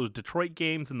Islanders, those Detroit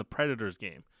games, and the Predators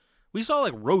game. We saw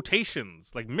like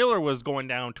rotations. Like Miller was going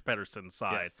down to Pettersson's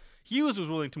side. Yes. Hughes was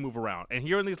willing to move around. And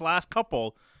here in these last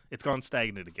couple, it's gone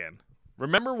stagnant again.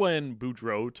 Remember when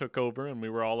Boudreau took over and we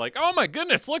were all like, oh my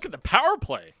goodness, look at the power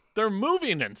play. They're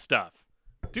moving and stuff.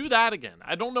 Do that again.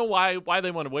 I don't know why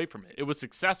they went away from it. It was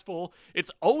successful.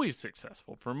 It's always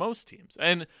successful for most teams.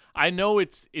 And I know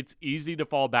it's easy to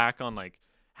fall back on like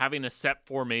having a set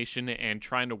formation and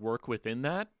trying to work within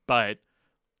that. But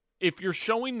if you're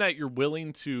showing that you're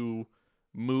willing to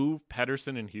move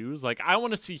Pettersson and Hughes, like I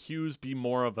want to see Hughes be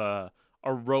more of a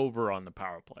rover on the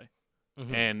power play.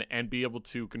 And be able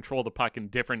to control the puck in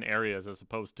different areas as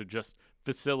opposed to just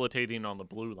facilitating on the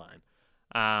blue line.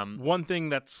 One thing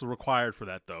that's required for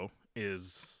that, though,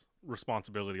 is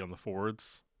responsibility on the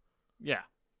forwards. Yeah.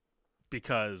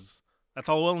 Because that's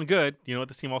all well and good. You know what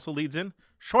this team also leads in?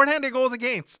 Shorthanded goals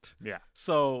against. Yeah.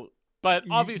 So, but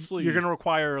obviously, you're going to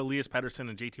require Elias Pettersson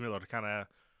and JT Miller to kind of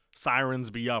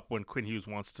sirens be up when Quinn Hughes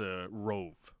wants to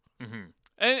rove.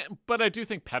 But I do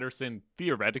think Pettersson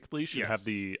theoretically should have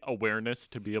the awareness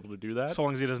to be able to do that. So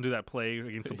long as he doesn't do that play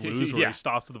against the Blues where he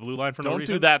stops at the blue line for no reason.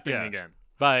 Don't do that thing again.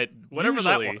 But whatever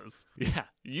usually, that was. Yeah,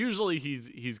 usually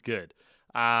he's good.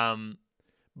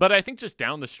 But I think just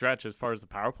down the stretch as far as the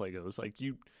power play goes, like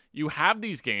you have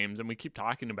these games, and we keep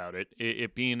talking about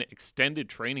it being extended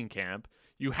training camp.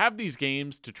 You have these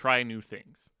games to try new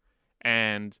things.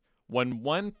 And when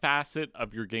one facet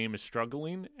of your game is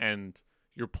struggling and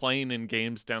you're playing in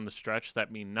games down the stretch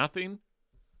that mean nothing,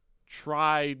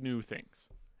 try new things.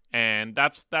 And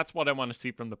that's what I want to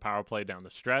see from the power play down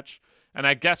the stretch. And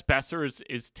I guess Besser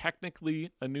is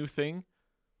technically a new thing.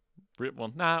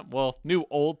 New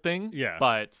old thing. Yeah.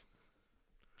 But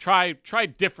try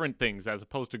different things as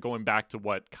opposed to going back to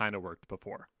what kind of worked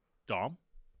before. Dom?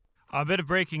 A bit of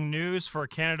breaking news for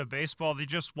Canada baseball. They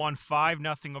just won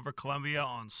 5-0 over Colombia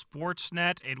on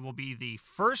Sportsnet. It will be the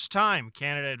first time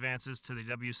Canada advances to the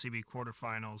WCB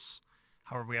quarterfinals.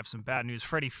 However, we have some bad news.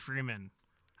 Freddie Freeman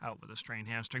out with a strained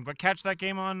hamstring. But catch that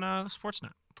game on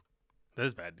Sportsnet. That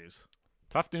is bad news.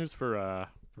 Tough news for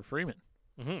Freeman.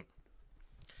 Mm-hmm. You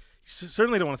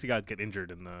certainly don't want to see guys get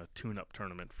injured in the tune-up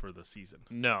tournament for the season.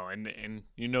 No, and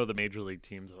you know the major league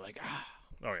teams are like,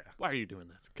 Oh yeah. why are you doing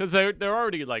this? Because they're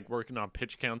already like working on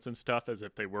pitch counts and stuff as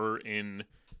if they were in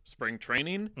spring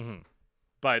training. Mm-hmm.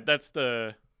 But it's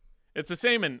the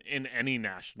same in any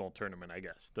national tournament, I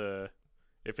guess.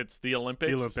 If it's the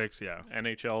Olympics, yeah.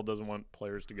 NHL doesn't want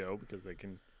players to go because they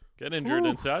can get injured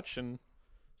and such, and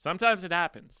sometimes it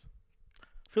happens.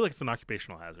 I feel like it's an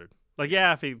occupational hazard. Like,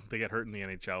 yeah, if they get hurt in the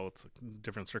NHL, it's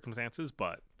different circumstances,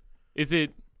 but Is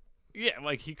it? Yeah,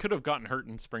 like he could have gotten hurt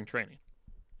in spring training,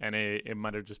 and it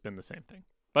might have just been the same thing.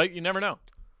 But you never know.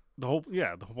 the whole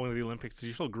point of the Olympics is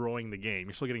you're still growing the game.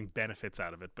 You're still getting benefits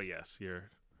out of it, but yes,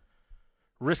 you're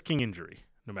risking injury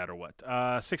no matter what.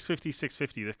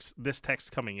 650, this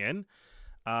text coming in.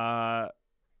 I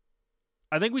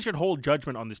think we should hold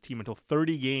judgment on this team until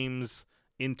 30 games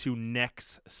into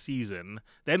next season.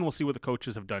 Then we'll see what the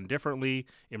coaches have done differently,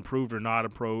 improved or not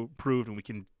improved, and we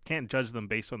can't judge them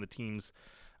based on the teams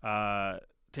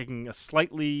taking a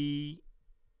slightly.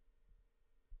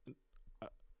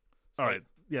 All right.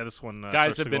 Yeah, this one.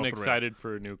 Guys have been excited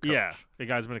for a new coach. Yeah, the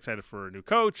guys have been excited for a new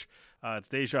coach. It's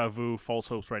deja vu, false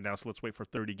hopes right now. So let's wait for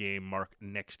 30-game mark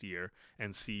next year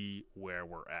and see where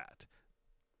we're at.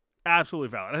 Absolutely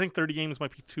valid. I think 30 games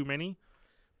might be too many,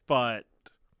 but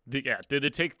Did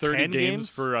it take 30 10 games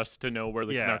for us to know where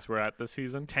the Canucks were at this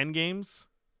season? 10 games,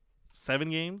 7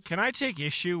 games. Can I take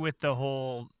issue with the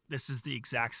whole "this is the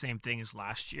exact same thing as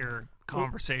last year"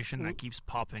 conversation that keeps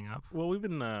popping up? Well, we've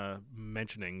been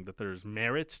mentioning that there's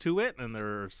merits to it, and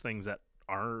there's things that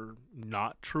are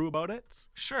not true about it.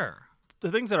 Sure.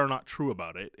 The things that are not true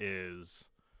about it is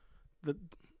that,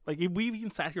 like, we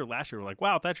even sat here last year, we're like,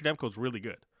 wow, Thatcher Demko's really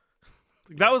good.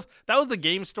 That was the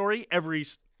game story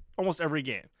almost every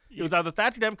game. It was either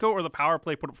Thatcher Demko or the power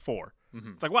play put up 4.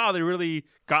 Mm-hmm. It's like, wow, they really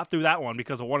got through that one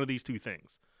because of one of these two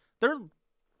things. They're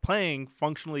playing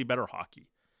functionally better hockey.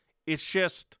 It's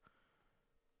just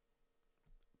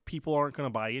people aren't going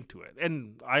to buy into it,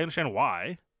 and I understand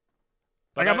why.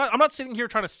 But Like, I'm not sitting here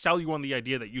trying to sell you on the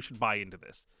idea that you should buy into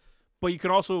this, but you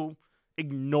can also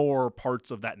ignore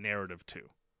parts of that narrative too,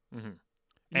 Mm-hmm.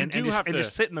 and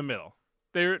just sit in the middle.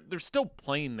 They're still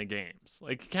playing the games.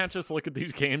 Like, you can't just look at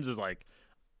these games as like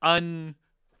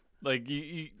like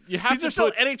you have These to are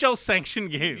still NHL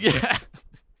sanctioned games. Yeah.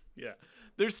 Yeah.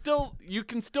 There's still, you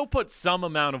can still put some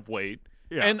amount of weight.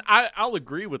 Yeah. And I'll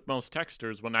agree with most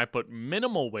texters when I put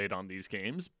minimal weight on these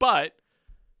games, but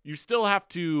you still have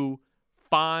to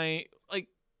find, like,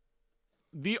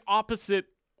 the opposite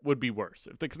would be worse.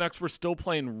 If the Canucks were still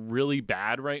playing really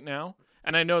bad right now,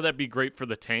 and I know that'd be great for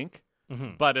the tank,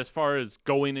 Mm-hmm. but as far as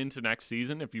going into next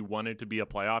season, if you wanted to be a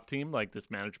playoff team like this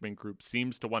management group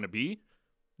seems to want to be,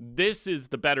 this is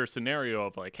the better scenario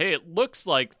of like, hey, it looks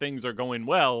like things are going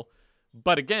well,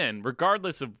 but again,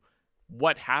 regardless of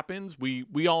what happens, we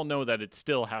all know that it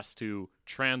still has to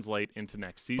translate into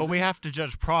next season. But we have to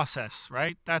judge process,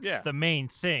 right? That's the main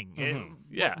thing.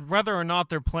 Yeah. Whether or not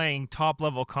they're playing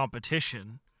top-level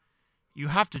competition, you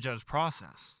have to judge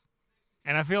process.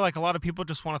 And I feel like a lot of people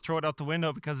just want to throw it out the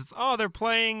window because it's, they're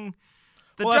playing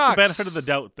the Ducks. That's the benefit of the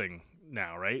doubt thing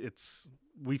now, right?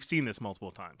 We've seen this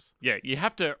multiple times. Yeah, you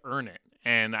have to earn it,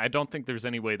 and I don't think there's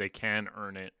any way they can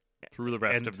earn it through the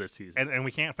rest of this season. And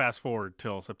we can't fast forward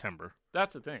till September.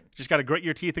 That's the thing. Just got to grit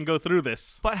your teeth and go through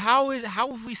this. But how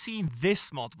have we seen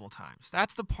this multiple times?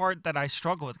 That's the part that I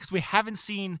struggle with because we haven't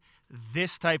seen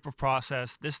this type of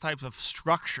process, this type of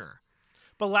structure.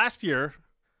 But last year,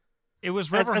 it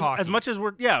was river hockey. As much as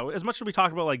we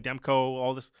talk about like Demko,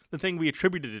 all this, the thing we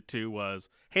attributed it to was,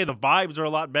 hey, the vibes are a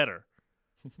lot better.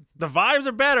 The vibes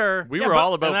are better. We were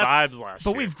all about vibes last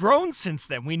year. But we've grown since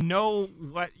then. We know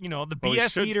what, the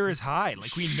BS meter is high.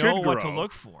 Like, we know what to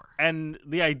look for. And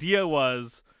the idea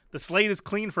was the slate is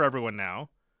clean for everyone now.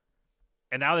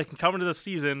 And now they can come into the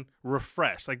season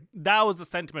refreshed. Like, that was the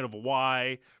sentiment of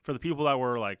why, for the people that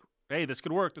were like, hey, this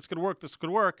could work, this could work, this could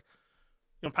work.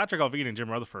 Patrick Alvin and Jim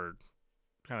Rutherford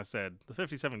kind of said the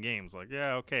 57 games, like,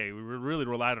 yeah, okay, we really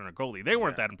relied on our goalie. They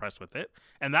weren't that impressed with it,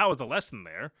 and that was the lesson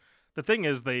there. The thing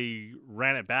is, they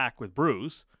ran it back with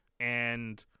Bruce,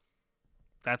 and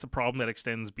that's a problem that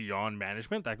extends beyond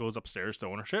management. That goes upstairs to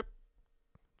ownership.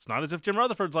 It's not as if Jim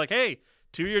Rutherford's like, hey,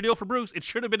 2-year deal for Bruce. It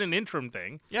should have been an interim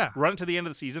thing. Yeah. Run it to the end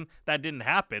of the season. That didn't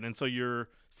happen, and so you're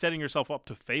setting yourself up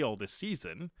to fail this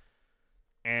season,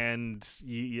 and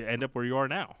you end up where you are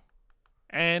now.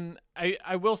 And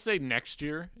I will say next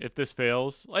year, if this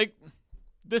fails, like,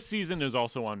 this season is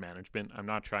also on management. I'm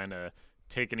not trying to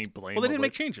take any blame. Well, they didn't away.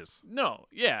 make changes. No,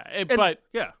 yeah, And- but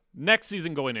yeah, next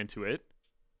season going into it,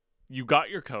 you got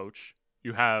your coach.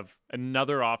 You have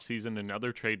another offseason,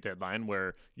 another trade deadline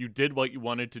where you did what you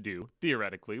wanted to do.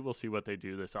 Theoretically, we'll see what they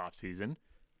do this offseason.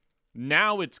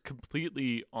 Now it's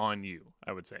completely on you,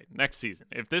 I would say, next season.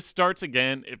 If this starts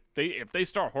again, if they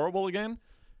start horrible again,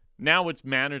 now it's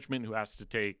management who has to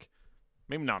take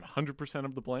maybe not 100%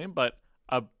 of the blame, but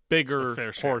a bigger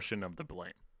fair share. portion of the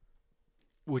blame.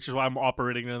 which is why I'm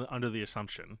operating under the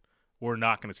assumption we're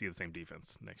not going to see the same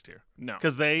defense next year. No,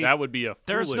 Because that would be a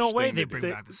There's foolish no way thing they to do.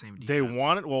 bring back the same defense. They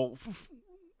want it. Well,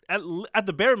 at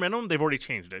the bare minimum, they've already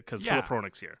changed it because Yeah. Philip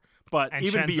Hronek's here. But And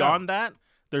even Chen's beyond out. that,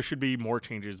 there should be more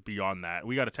changes beyond that.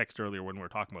 We got a text earlier when we were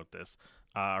talking about this.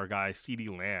 Our guy, C.D.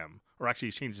 Lamb, or actually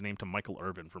he's changed his name to Michael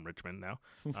Irvin from Richmond now.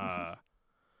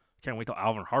 Can't wait till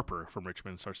Alvin Harper from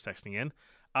Richmond starts texting in.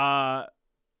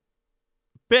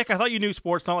 Bick, I thought you knew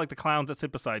sports, not like the clowns that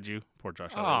sit beside you. Poor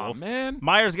Josh. Oh, Wolf. man.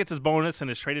 Myers gets his bonus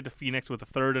and is traded to Phoenix with a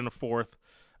third and a fourth.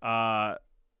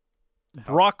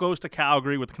 Brock goes to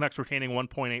Calgary with the Canucks retaining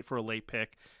 1.8 for a late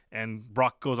pick, and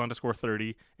Brock goes on to score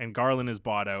 30, and Garland is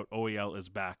bought out. OEL is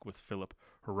back with Philip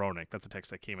Hronek. That's a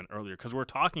text that came in earlier because we're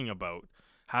talking about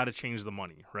how to change the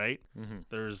money, right? Mm-hmm.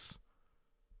 There's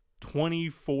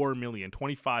 24 million,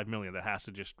 25 million that has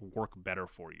to just work better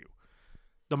for you.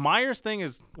 The Myers thing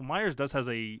is, Myers has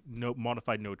a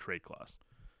modified no trade clause.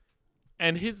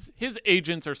 And his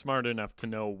agents are smart enough to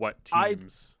know what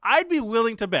teams. I'd be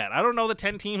willing to bet. I don't know the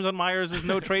 10 teams on Myers'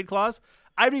 no trade clause.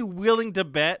 I'd be willing to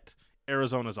bet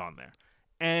Arizona's on there.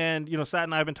 And, Sat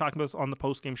and I have been talking about this on the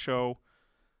postgame show.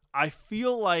 I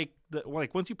feel like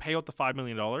once you pay out the $5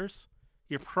 million,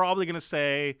 you're probably going to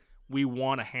say, we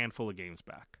want a handful of games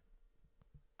back.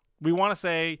 We want to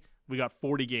say we got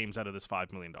 40 games out of this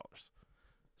 $5 million.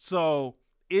 So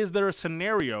is there a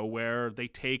scenario where they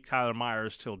take Tyler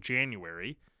Myers till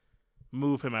January,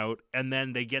 move him out, and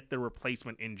then they get the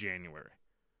replacement in January?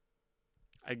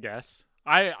 I guess.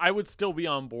 I would still be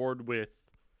on board with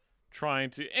trying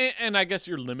to, and I guess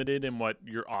you're limited in what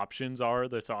your options are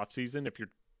this offseason if you're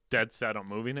dead set on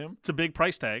moving him. It's a big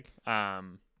price tag.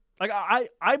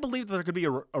 I believe that there could be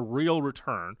a real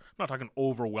return. I'm not talking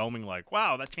overwhelming like,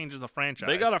 wow, that changes the franchise.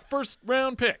 They got a first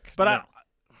round pick. But no.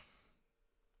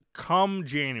 Come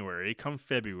January, come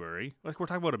February, we're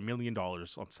talking about $1 million on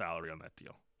salary on that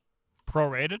deal.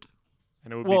 Prorated?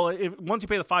 And it would once you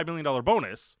pay the $5 million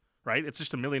bonus, right, it's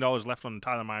just $1 million left on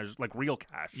Tyler Myers, like real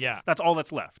cash. Yeah. That's all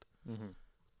that's left. Mhm.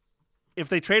 If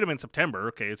they trade him in September,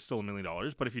 okay, it's still $1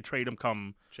 million. But if you trade him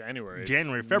come January,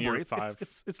 February, five.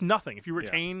 it's nothing. If you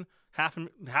retain half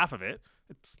of it,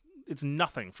 it's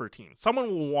nothing for a team. Someone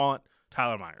will want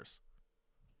Tyler Myers,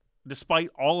 despite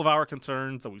all of our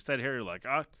concerns that we've said here. You're like,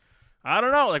 I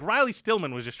don't know. Like Riley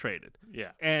Stillman was just traded,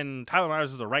 and Tyler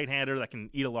Myers is a right-hander that can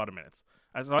eat a lot of minutes.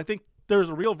 So I think there's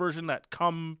a real version that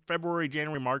come February,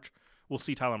 January, March, we'll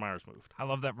see Tyler Myers moved. I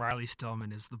love that Riley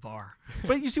Stillman is the bar.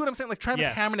 But you see what I'm saying? Like Travis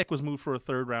Yes. Hamonic was moved for a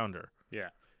third rounder. Yeah.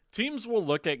 Teams will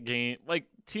look at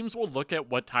teams will look at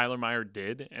what Tyler Meyer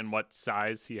did and what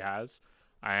size he has,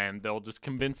 and they'll just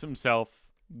convince themselves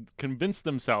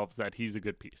that he's a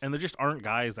good piece. And there just aren't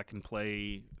guys that can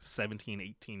play 17,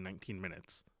 18, 19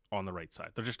 minutes on the right side.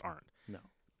 There just aren't. No.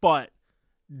 But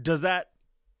does that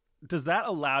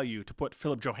allow you to put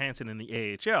Philip Johansson in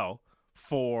the AHL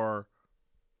for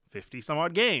 50 some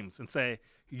odd games and say,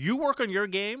 you work on your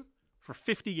game for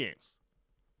 50 games.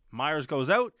 Myers goes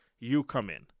out, you come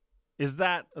in. Is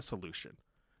that a solution?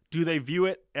 Do they view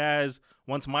it as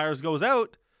once Myers goes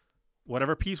out,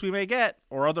 whatever piece we may get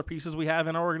or other pieces we have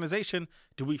in our organization,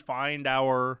 do we find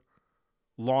our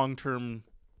long-term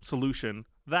solution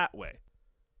that way?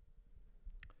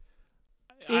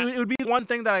 It would be one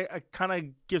thing that I kind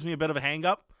of gives me a bit of a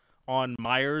hang-up on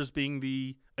Myers being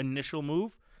the initial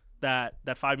move, that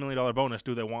 $5 million bonus.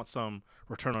 Do they want some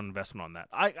return on investment on that?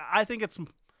 I think it's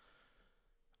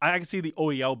 – I can see the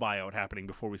OEL buyout happening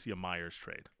before we see a Myers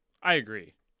trade. I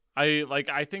agree.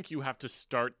 I think you have to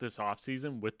start this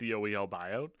offseason with the OEL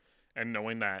buyout and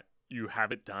knowing that you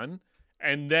have it done.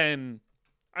 And then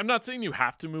I'm not saying you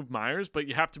have to move Myers, but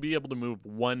you have to be able to move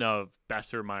one of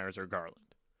Besser, Myers, or Garland.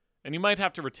 And you might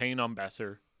have to retain on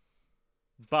Besser,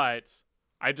 but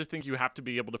I just think you have to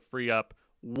be able to free up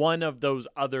one of those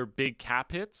other big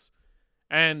cap hits.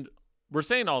 And we're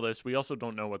saying all this, we also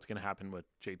don't know what's going to happen with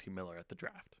JT Miller at the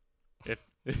draft. If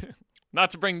not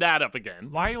to bring that up again.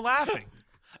 Why are you laughing?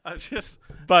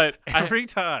 But Every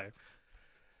time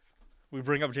we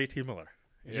bring up JT Miller,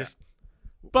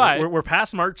 we're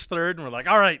past March 3rd and we're like,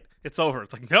 all right, it's over.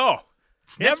 It's like, no,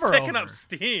 it's never picking over. up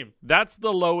steam. That's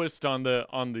the lowest on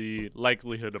the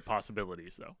likelihood of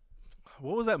possibilities, though.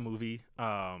 what was that movie?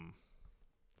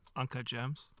 Uncut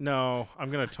Gems. No,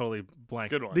 I'm gonna totally blank.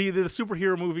 Good one. The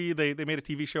superhero movie. They made a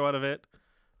TV show out of it.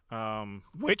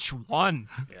 Which one?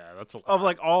 Yeah, that's a lot. Of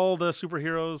like all the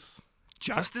superheroes.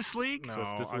 Justice League? No,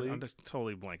 Justice I'm League? just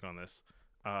totally blank on this.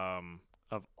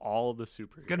 Of all the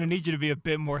superheroes. Gonna need you to be a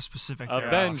bit more specific there.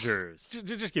 Avengers.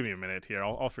 Just give me a minute here.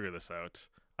 I'll figure this out.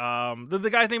 The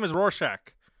guy's name is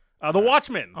Rorschach. The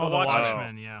Watchmen. Oh, the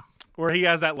Watchmen, yeah. Where he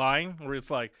has that line where it's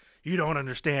like, "You don't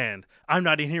understand. I'm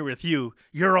not in here with you.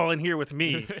 You're all in here with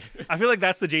me." I feel like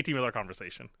that's the JT Miller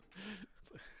conversation.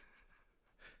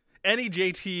 Any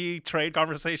JT trade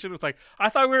conversation, it's like, "I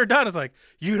thought we were done." It's like,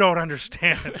 "You don't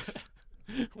understand."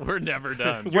 We're never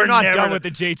done. We're not never done done. with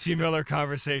the JT Miller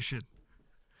conversation.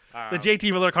 The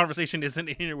JT Miller conversation isn't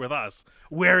in here with us.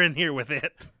 We're in here with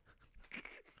it.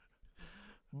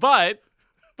 But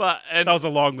That was a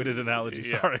long-winded analogy.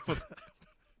 Yeah. Sorry.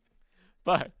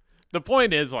 But the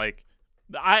point is, like,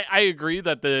 I agree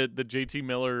that the JT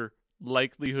Miller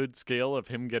likelihood scale of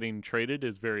him getting traded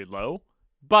is very low,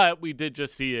 but we did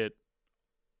just see it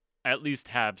at least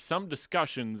have some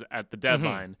discussions at the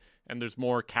deadline, and there's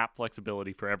more cap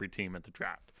flexibility for every team at the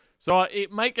draft. So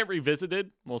it might get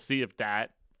revisited. We'll see if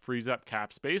that frees up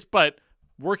cap space, but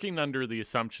working under the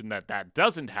assumption that that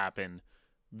doesn't happen,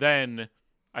 then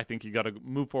I think you got to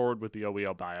move forward with the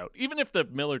OEL buyout. Even if the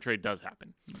Miller trade does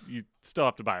happen, you still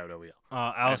have to buy out OEL.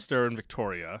 Alistair and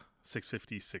Victoria,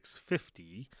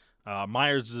 650.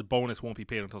 Myers' bonus won't be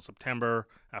paid until September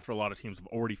after a lot of teams have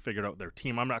already figured out their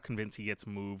team. I'm not convinced he gets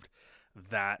moved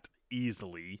that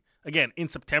easily. Again, in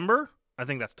September, I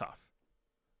think that's tough.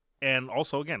 And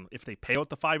also, again, if they pay out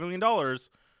the $5 million,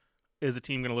 is a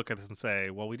team going to look at this and say,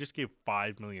 well, we just gave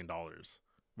 $5 million.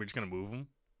 We're just going to move him?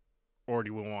 Or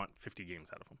do we want 50 games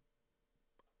out of him?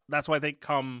 That's why they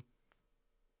come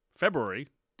February.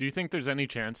 Do you think there's any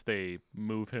chance they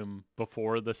move him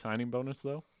before the signing bonus,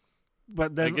 though?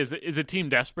 But then, Like, is a team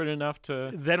desperate enough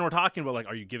to? then we're talking about, like,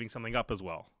 are you giving something up as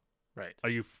well? Right. Are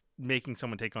you making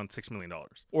someone take on $6 million?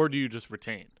 Or do you just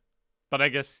retain? But I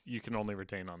guess you can only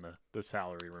retain on the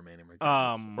salary remaining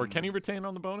regardless. Or can you retain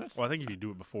on the bonus? Well, I think if you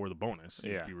do it before the bonus,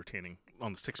 Yeah. you'd be retaining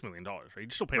on the $6 million, right? You're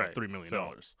still paying Right. $3 million.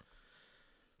 So-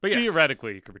 But yes,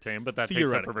 Theoretically, you could retain, but that takes up a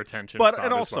Theoretically. retention. But spot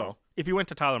and as also, well. if you went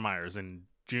to Tyler Myers in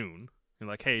June, you're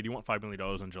like, hey, do you want $5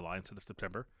 million in July instead of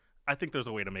September? I think there's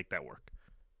a way to make that work.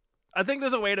 I don't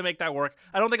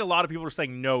think a lot of people are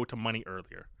saying no to money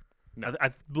earlier. No.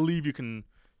 I believe you can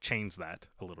change that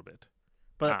a little bit.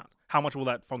 But Ah. how much will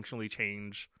that functionally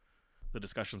change the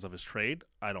discussions of his trade?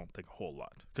 I don't think a whole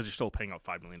lot because you're still paying out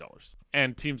 $5 million.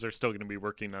 And teams are still going to be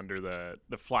working under the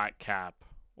flat cap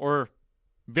or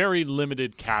very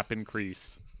limited cap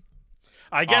increase.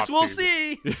 I guess we'll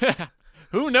Off-season. see.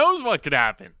 Who knows what could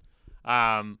happen?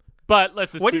 But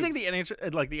let's assume. What do you think the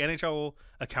NHL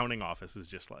accounting office is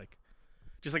just like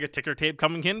a ticker tape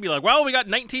coming in, be like, well, we got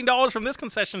 $19 from this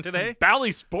concession today.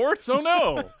 Bally Sports? Oh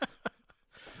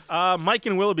no! Mike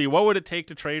and Willoughby, what would it take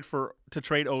to trade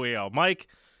OEL? Mike,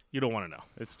 you don't want to know.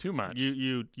 It's too much.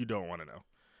 You don't want to know.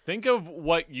 Think of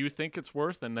what you think it's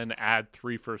worth, and then add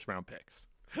 3 first-round picks.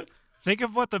 Think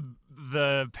of what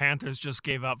the Panthers just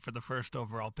gave up for the first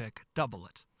overall pick. Double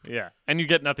it. Yeah, and you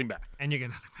get nothing back. And you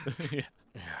get nothing back.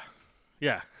 Yeah.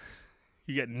 Yeah,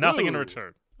 you get nothing in Ooh.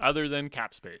 return. Other than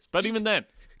cap space. But even then,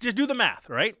 Just do the math,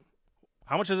 right?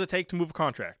 How much does it take to move a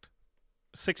contract?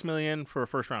 $6 million for a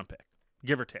first-round pick,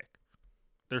 give or take.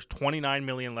 There's $29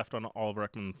 million left on Oliver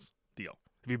Ekman's deal.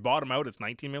 If you bought him out, it's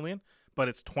 $19 million, but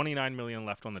it's $29 million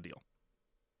left on the deal.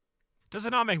 Does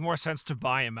it not make more sense to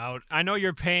buy him out? I know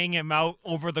you're paying him out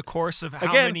over the course of how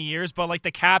Again, many years, but like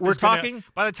the cap we're is gonna, talking-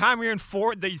 by the time you're in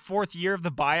the fourth year of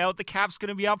the buyout, the cap's going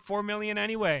to be up $4 million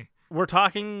anyway. We're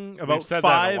talking about we've said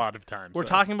 5. that a lot of times. We're so.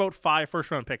 talking about 5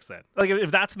 first-round picks then. Like,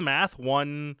 if that's the math,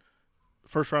 one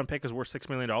first-round pick is worth $6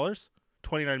 million.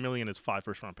 $29 million is 5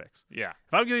 first-round picks. Yeah.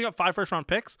 If I'm giving up 5 first-round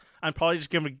picks, I'm probably just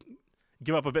going to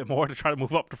give up a bit more to try to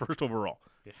move up to first overall.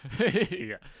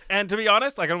 Yeah. And to be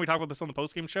honest, like when we talk about this on the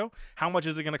post-game show, how much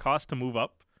is it going to cost to move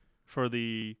up for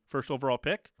the first overall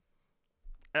pick?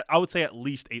 I would say at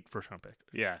least 8 first-round picks.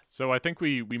 Yeah. So I think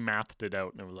we mathed it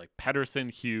out, and it was like Pedersen,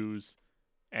 Hughes,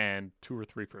 and 2 or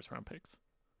 3 first-round picks.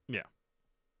 Yeah.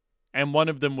 And one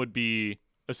of them would be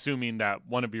assuming that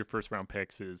one of your first-round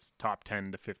picks is top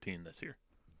 10 to 15 this year.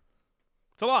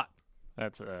 It's a lot.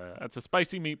 That's a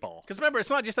spicy meatball. Because remember, it's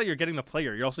not just that you're getting the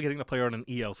player. You're also getting the player on an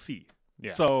ELC.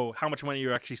 Yeah. So how much money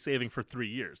you're actually saving for 3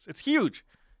 years. It's huge.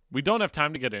 We don't have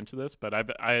time to get into this, but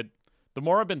the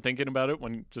more I've been thinking about it,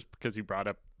 just because you brought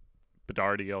up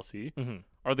Bedard ELC, Mm-hmm.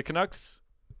 are the Canucks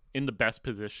in the best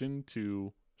position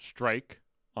to strike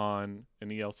on an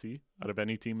ELC out of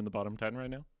any team in the bottom 10 right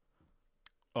now?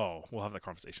 Oh, we'll have that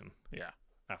conversation Yeah,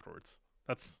 afterwards.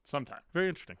 That's sometime. very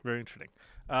interesting. Very interesting.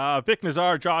 Vic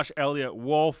Nazar, Josh Elliott,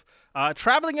 Wolf.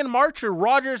 Traveling in March,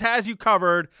 Rogers has you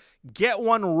covered. Get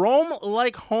one Roam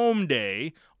Like Home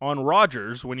Day on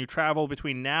Rogers when you travel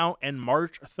between now and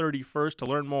March 31st. To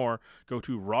learn more, go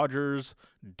to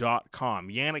Rogers.com.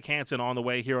 Jannik Hansen on the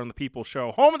way here on The People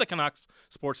Show. Home of the Canucks,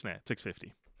 Sportsnet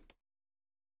 650.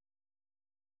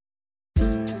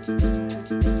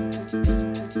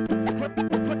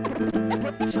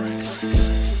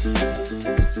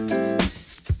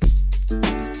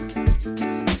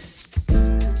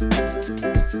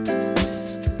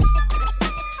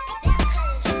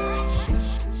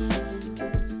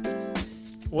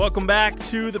 Welcome back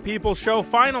to The People Show.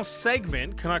 Final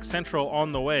segment, Canucks Central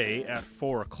on the way at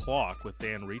 4 o'clock with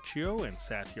Dan Riccio and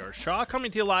Satyar Shah.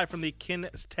 Coming to you live from the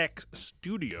Kintech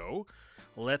studio.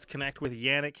 Let's connect with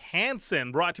Jannik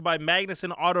Hansen, brought to you by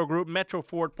Magnuson Auto Group, Metro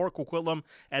Ford, Port Coquitlam,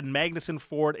 and Magnuson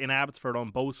Ford in Abbotsford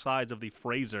on both sides of the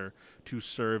Fraser to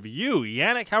serve you.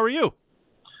 Jannik, how are you?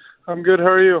 I'm good. How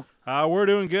are you? We're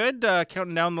doing good.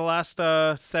 Counting down the last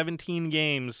 17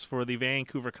 games for the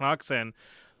Vancouver Canucks and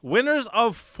winners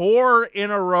of 4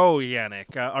 in a row,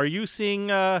 Jannik. Are you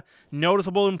seeing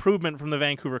noticeable improvement from the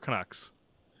Vancouver Canucks?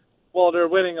 Well, they're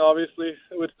winning, obviously,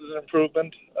 which is an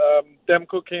improvement.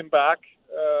 Demko came back.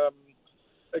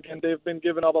 Again, they've been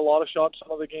giving up a lot of shots some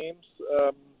of the games,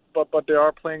 but they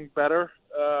are playing better.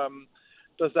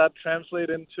 Does that translate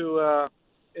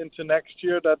into next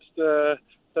year? That's the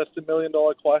 $1 million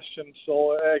question.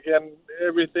 So again,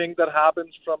 everything that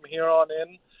happens from here on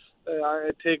in,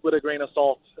 I take with a grain of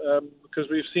salt because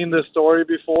we've seen this story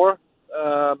before.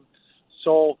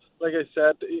 So, like I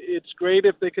said, it's great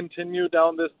if they continue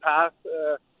down this path,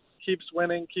 keeps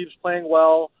winning, keeps playing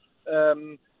well,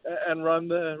 and run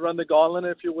the gauntlet,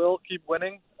 if you will, keep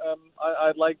winning.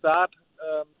 I'd like that.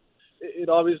 It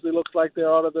obviously looks like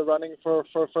they're out of the running for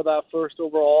that first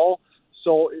overall.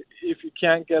 So if you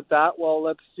can't get that, well,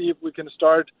 let's see if we can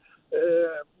start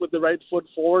with the right foot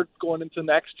forward going into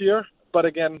next year. But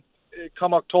again,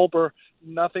 come October,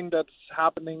 nothing that's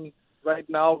happening right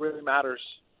now really matters.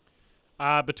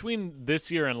 Between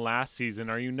this year and last season,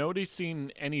 are you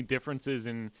noticing any differences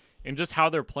in just how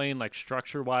they're playing, like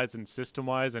structure-wise and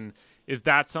system-wise? And is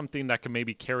that something that can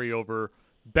maybe carry over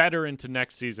better into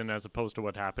next season as opposed to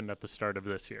what happened at the start of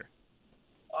this year?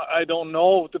 I don't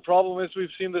know. The problem is we've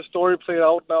seen the story play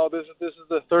out now. This is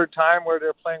the third time where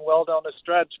they're playing well down the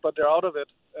stretch, but they're out of it.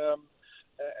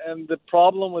 And the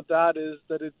problem with that is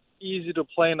that it's easy to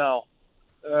play now.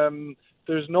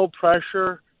 There's no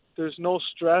pressure. There's no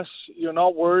stress. You're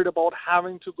not worried about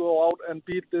having to go out and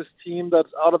beat this team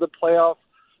that's out of the playoff,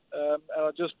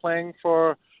 just playing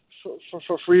for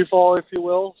free fall, if you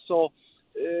will. So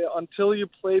until you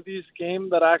play these games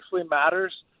that actually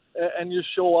matters and you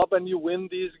show up and you win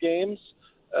these games,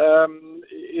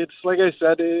 it's like I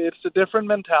said, it's a different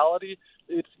mentality.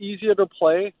 It's easier to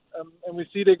play, and we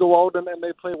see they go out and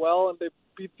they play well and they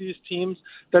beat these teams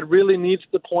that really needs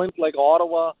the point, like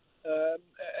Ottawa,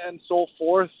 and so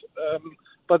forth.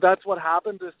 But that's what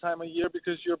happens this time of year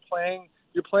because you're playing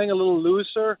a little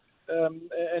looser,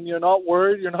 and you're not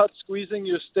worried. You're not squeezing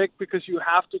your stick because you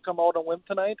have to come out and win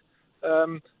tonight.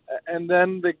 And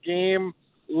then the game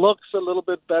looks a little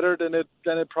bit better than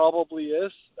it probably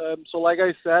is. So like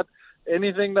I said,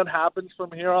 anything that happens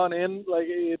from here on in, like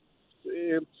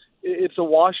it's a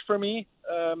wash for me,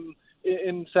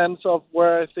 in sense of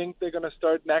where I think they're going to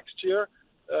start next year.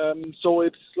 So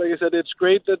it's like I said, it's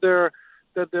great that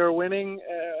they're winning,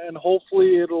 and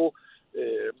hopefully it'll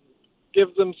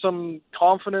give them some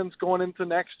confidence going into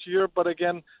next year. But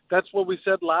again, that's what we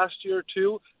said last year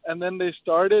too. And then they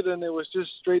started, and it was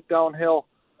just straight downhill.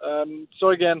 So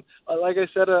again, like I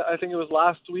said, I think it was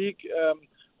last week.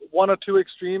 One or two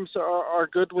extremes are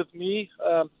good with me.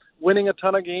 Winning a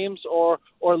ton of games or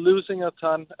losing a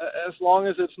ton, as long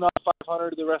as it's not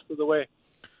 500 the rest of the way.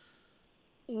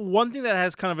 One thing that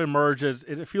has kind of emerged is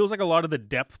it feels like a lot of the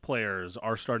depth players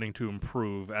are starting to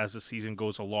improve as the season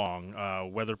goes along,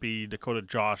 whether it be Dakota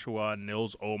Joshua,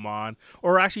 Nils Oman,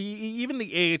 or actually even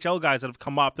the AHL guys that have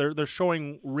come up. They're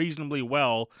showing reasonably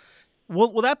well.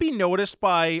 Will that be noticed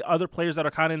by other players that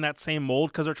are kind of in that same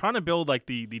mold? Because they're trying to build like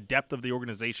the depth of the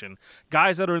organization.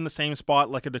 Guys that are in the same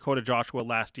spot, like a Dakota Joshua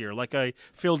last year, like a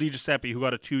Phil DiGiuseppe who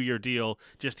got a 2-year deal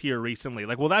just here recently.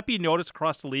 Like, will that be noticed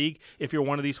across the league if you're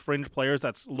one of these fringe players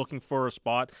that's looking for a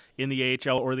spot in the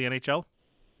AHL or the NHL?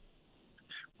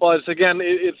 But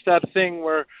it's that thing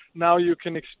where now you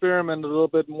can experiment a little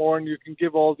bit more, and you can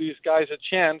give all these guys a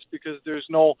chance because there's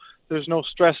no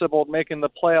stress about making the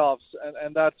playoffs,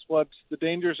 and that's what's the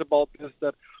dangers about this.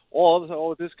 That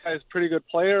this guy's a pretty good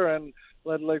player, and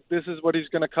like this is what he's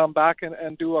going to come back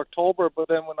and do October. But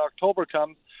then when October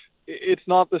comes, it's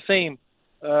not the same.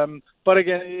 But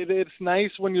again, it's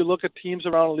nice when you look at teams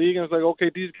around the league and it's like,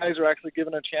 okay, these guys are actually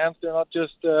given a chance. They're not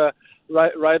just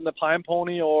riding the pine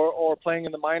pony or playing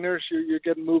in the minors. You're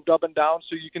getting moved up and down,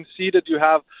 so you can see that you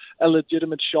have a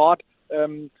legitimate shot.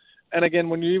 And again,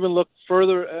 when you even look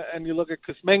further and you look at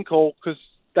Kuzmenko, because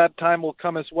that time will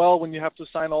come as well when you have to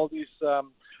sign all these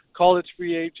college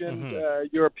free agent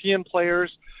European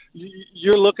players.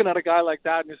 You're looking at a guy like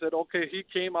that, and you said, okay, he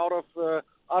came out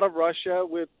of Russia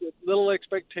with little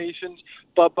expectations,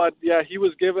 but yeah, he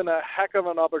was given a heck of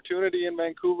an opportunity in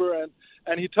Vancouver,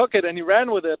 and he took it and he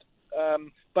ran with it.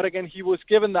 But again, he was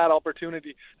given that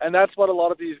opportunity, and that's what a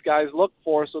lot of these guys look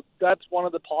for. So that's one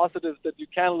of the positives that you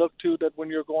can look to, that when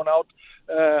you're going out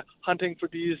hunting for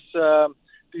these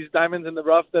diamonds in the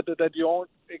rough that you aren't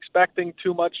expecting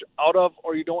too much out of,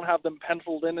 or you don't have them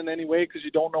penciled in any way because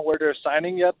you don't know where they're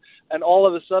signing yet, and all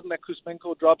of a sudden a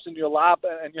Kuzmenko drops in your lap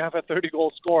and you have a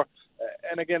 30-goal score.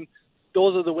 And again,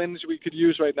 those are the wins we could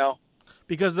use right now.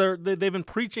 Because they've been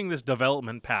preaching this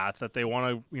development path that they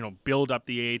want to build up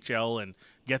the AHL and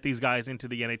get these guys into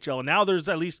the NHL. And now there's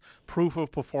at least proof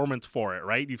of performance for it,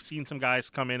 right? You've seen some guys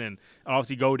come in and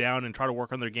obviously go down and try to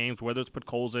work on their games, whether it's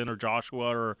Podkolzin or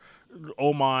Joshua or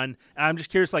Oman. And I'm just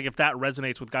curious, like, if that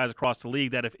resonates with guys across the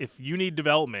league, that if you need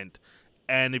development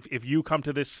and if you come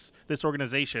to this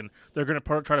organization, they're going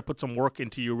to try to put some work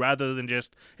into you rather than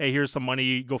just, hey, here's some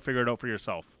money, go figure it out for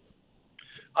yourself.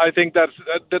 I think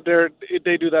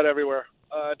they do that everywhere.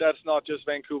 That's not just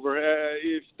Vancouver.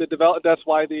 That's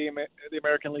why the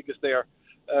American League is there.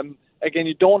 Again,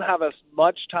 you don't have as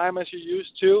much time as you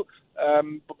used to,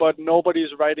 but nobody's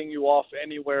writing you off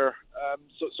anywhere.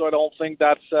 So I don't think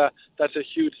that's a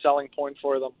huge selling point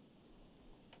for them.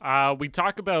 We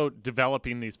talk about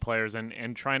developing these players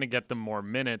and trying to get them more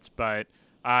minutes, but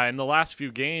in the last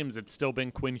few games, it's still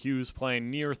been Quinn Hughes playing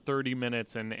near 30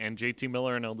 minutes and JT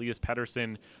Miller and Elias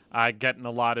Pettersson getting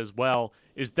a lot as well.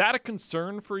 Is that a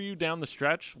concern for you down the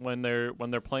stretch when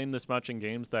they're playing this much in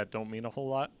games that don't mean a whole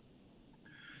lot?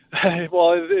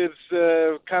 Well,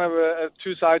 it's kind of a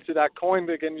two sides to that coin.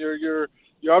 Again, you're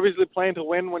obviously playing to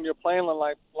win when you're playing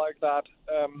like that.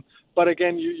 But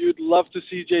again, you'd love to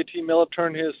see JT Miller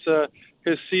turn his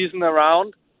season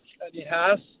around, and he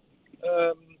has.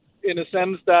 In a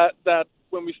sense that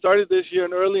when we started this year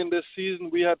and early in this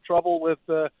season, we had trouble with,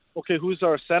 who's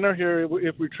our center here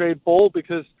if we trade Bull,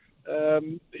 because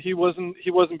he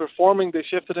wasn't performing. They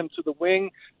shifted him to the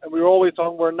wing, and we were always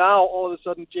talking where now all of a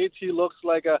sudden JT looks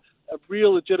like a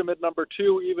real legitimate number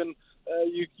two. Even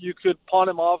you could pawn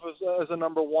him off as a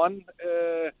number one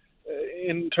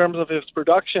in terms of his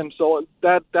production. So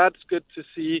that's good to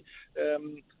see.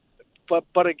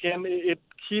 But again, it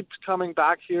keeps coming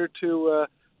back here to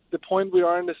the point we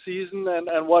are in the season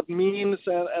and what means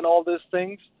and all these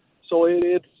things. So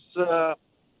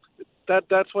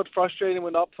that's what's frustrating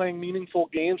with not playing meaningful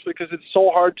games, because it's so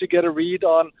hard to get a read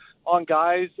on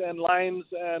guys and lines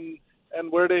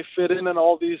and where they fit in and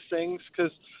all these things.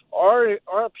 Because are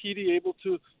PD able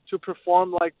to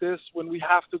perform like this when we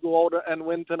have to go out and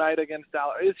win tonight against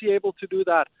Dallas? Is he able to do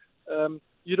that?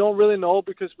 You don't really know,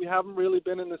 because we haven't really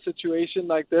been in a situation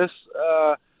like this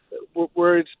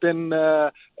where it's been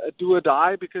do or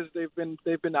die, because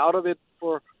they've been out of it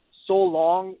for so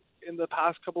long in the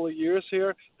past couple of years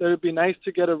here. That it'd be nice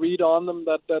to get a read on them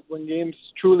that when games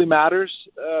truly matters,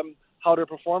 how they're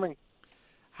performing.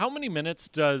 How many minutes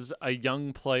does a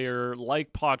young player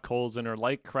like Podkolzin or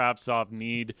like Kravtsov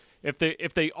need if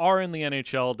they are in the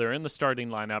NHL, they're in the starting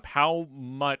lineup? How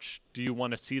much do you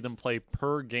want to see them play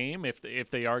per game if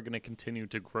they are going to continue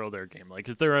to grow their game? Like,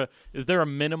 is there a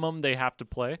minimum they have to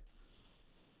play?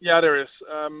 Yeah, there is.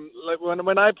 Like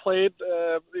when I played,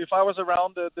 if I was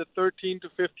around the 13 to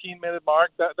 15 minute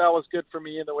mark, that was good for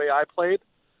me in the way I played.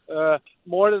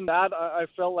 More than that, I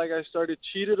felt like I started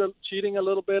cheating a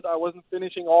little bit. I wasn't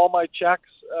finishing all my checks.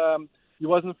 He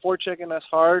wasn't forechecking as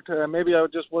hard. Maybe I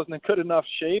just wasn't in good enough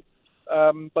shape.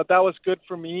 But that was good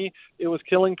for me. It was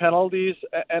killing penalties,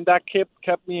 and that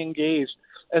kept me engaged.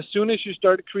 As soon as you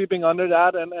start creeping under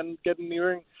that and getting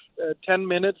nearing 10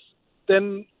 minutes,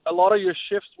 then a lot of your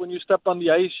shifts, when you stepped on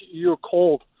the ice, you're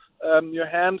cold. Your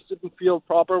hands didn't feel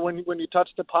proper when you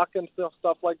touched the puck and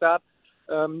stuff like that.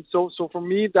 So for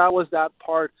me, that was that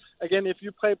part. Again, if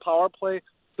you play power play,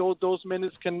 those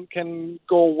minutes can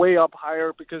go way up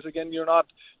higher because again you're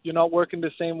not working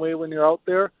the same way when you're out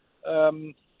there.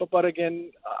 But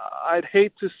again, I'd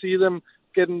hate to see them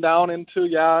getting down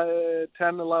into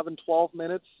 10, 11, 12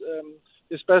 minutes,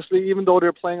 especially even though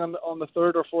they're playing on the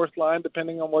third or fourth line,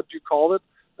 depending on what you call it.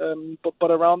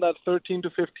 But around that 13 to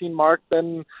 15 mark,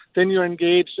 then you're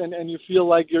engaged and you feel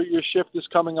like your shift is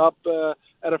coming up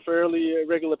at a fairly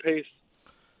regular pace.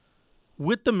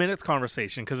 With the minutes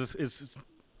conversation, because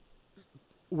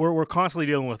we're constantly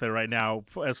dealing with it right now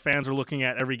as fans are looking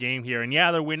at every game here, and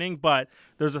they're winning, but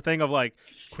there's a thing of like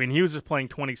Quinn Hughes is playing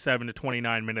 27 to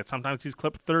 29 minutes. Sometimes he's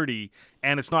clipped 30,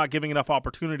 and it's not giving enough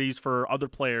opportunities for other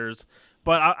players.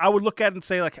 But I would look at it and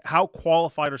say, like, how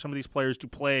qualified are some of these players to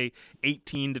play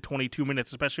 18 to 22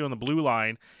 minutes, especially on the blue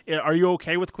line? Are you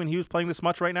okay with Quinn Hughes playing this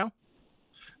much right now?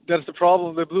 That's the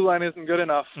problem. The blue line isn't good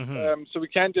enough. Mm-hmm. So we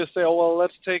can't just say, oh, well,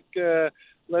 let's take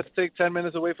 10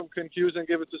 minutes away from Quinn Hughes and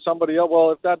give it to somebody else.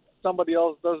 Well, if that somebody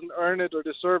else doesn't earn it or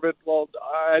deserve it, well,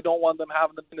 I don't want them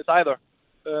having the minutes either.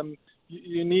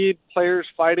 You need players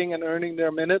fighting and earning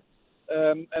their minutes.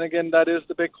 And again, that is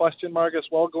the big question mark as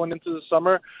well going into the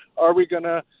summer. Are we going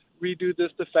to redo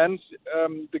this defense?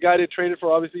 The guy they traded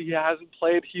for, obviously, he hasn't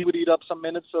played. He would eat up some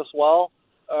minutes as well.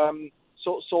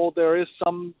 So there is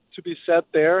some to be said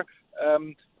there.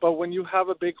 But when you have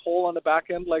a big hole on the back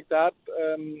end like that,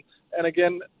 and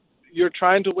again, you're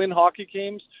trying to win hockey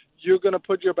games, you're going to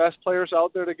put your best players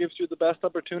out there that gives you the best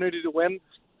opportunity to win.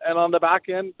 And on the back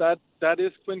end, that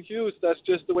is Quinn Hughes. That's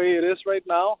just the way it is right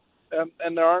now.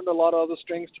 And there aren't a lot of other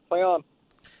strings to play on.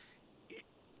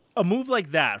 A move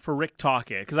like that for Rick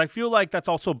Tocchet, because I feel like that's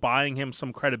also buying him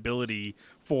some credibility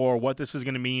for what this is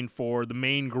going to mean for the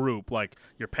main group, like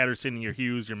your Pettersson, your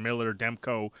Hughes, your Miller,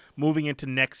 Demko, moving into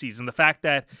next season. The fact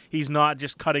that he's not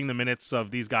just cutting the minutes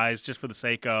of these guys just for the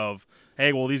sake of,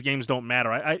 hey, well, these games don't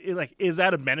matter. Is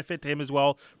that a benefit to him as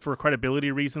well for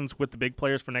credibility reasons with the big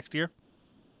players for next year?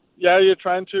 Yeah, you're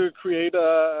trying to create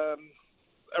a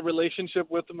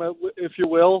relationship with them, if you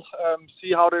will.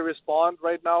 See how they respond.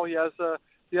 Right now, he has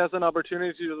an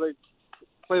opportunity to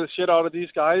play the shit out of these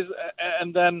guys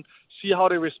and then see how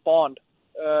they respond.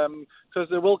 Because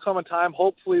there will come a time,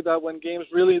 hopefully, that when games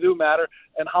really do matter,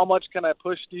 and how much can I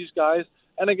push these guys?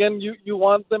 And again, you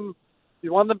want them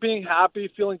being happy,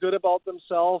 feeling good about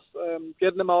themselves,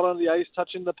 getting them out on the ice,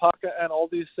 touching the puck, and all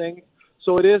these things.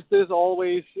 So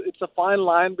it's a fine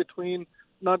line between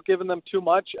not giving them too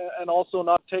much and also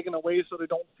not taking away so they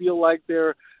don't feel like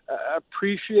they're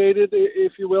appreciated,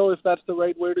 if you will, if that's the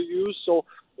right word to use. So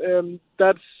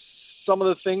that's some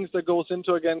of the things that goes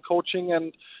into, again, coaching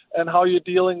and how you're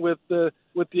dealing with the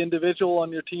individual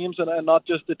on your teams and not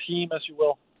just the team, as you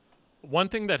will. One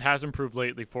thing that has improved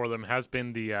lately for them has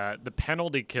been the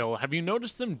penalty kill. Have you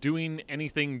noticed them doing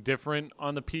anything different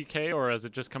on the PK, or has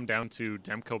it just come down to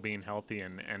Demko being healthy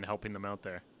and helping them out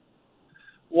there?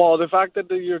 Well, the fact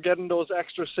that you're getting those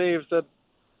extra saves that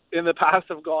in the past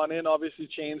have gone in obviously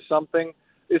changed something.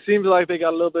 It seems like they got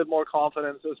a little bit more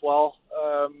confidence as well.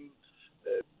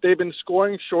 They've been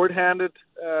scoring shorthanded,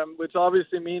 which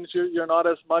obviously means you're not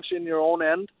as much in your own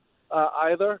end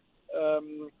either.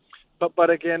 But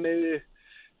again, if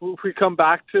we come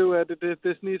back to it,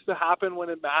 this needs to happen when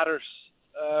it matters.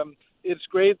 It's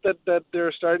great that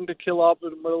they're starting to kill up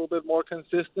with a little bit more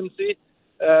consistency.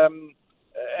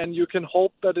 And you can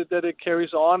hope that it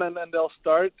carries on and they'll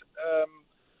start.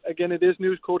 Again, it is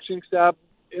new coaching staff,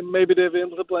 and maybe they've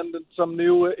implemented some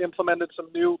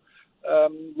new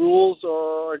rules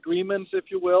or agreements, if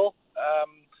you will.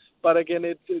 But again,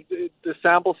 the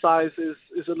sample size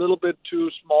is a little bit too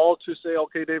small to say,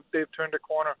 okay, they've turned a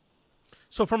corner.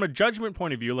 So from a judgment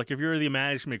point of view, like if you're the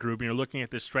management group and you're looking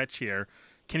at this stretch here,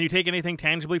 can you take anything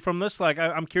tangibly from this? Like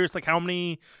I'm curious, like how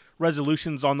many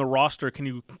resolutions on the roster can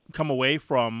you come away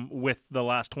from with the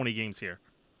last 20 games here?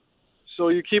 So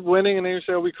you keep winning and then you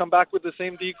say, we come back with the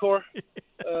same decor?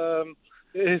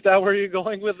 Is that where you're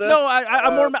going with this? No,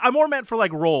 I'm more meant for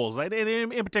like roles.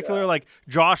 In particular, like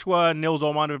Joshua and Nils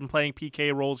Åman have been playing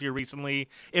PK roles here recently.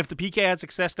 If the PK had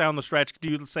success down the stretch, do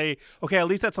you say, okay, at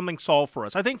least that's something solved for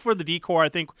us? I think for the decor, I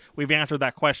think we've answered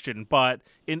that question. But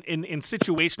in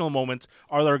situational moments,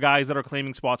 are there guys that are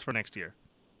claiming spots for next year?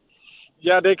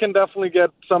 Yeah, they can definitely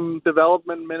get some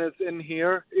development minutes in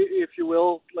here, if you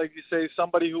will. Like you say,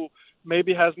 somebody who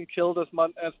maybe hasn't killed as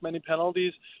many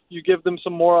penalties, you give them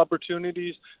some more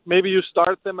opportunities. Maybe you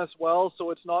start them as well,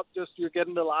 so it's not just you're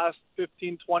getting the last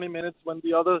 15, 20 minutes when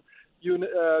the other unit,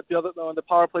 the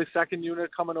power play second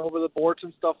unit coming over the boards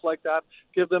and stuff like that.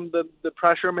 Give them the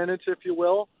pressure minutes, if you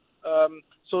will.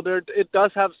 So it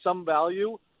does have some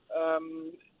value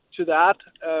to that.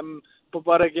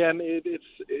 but again,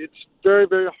 it's very,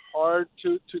 very hard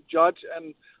to judge,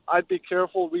 and I'd be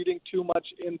careful reading too much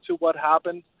into what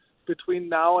happened between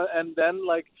now and then.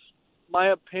 Like, my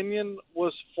opinion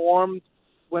was formed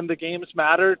when the games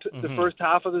mattered, the first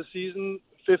half of the season,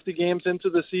 50 games into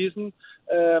the season.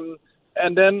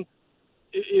 And then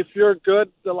if you're good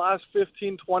the last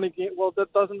 15, 20 games, well,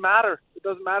 that doesn't matter. It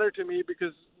doesn't matter to me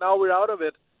because now we're out of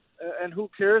it. And who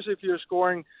cares if you're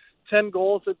scoring 10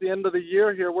 goals at the end of the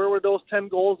year here? Where were those 10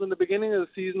 goals in the beginning of the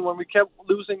season when we kept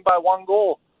losing by 1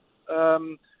 goal?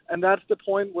 And that's the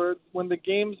point where when the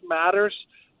games matters,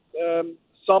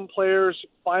 some players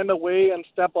find a way and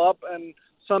step up, and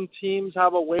some teams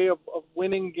have a way of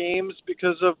winning games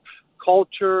because of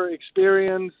culture,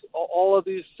 experience, all of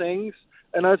these things.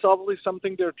 And that's obviously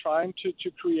something they're trying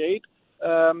to create,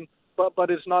 but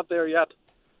it's not there yet.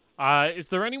 Is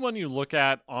there anyone you look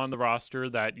at on the roster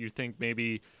that you think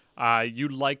maybe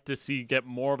you'd like to see get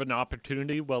more of an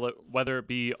opportunity, whether it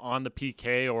be on the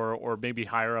PK or maybe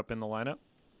higher up in the lineup?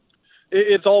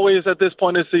 It's always, at this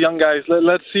point, it's the young guys.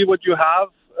 Let's see what you have.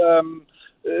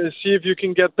 See if you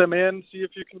can get them in. See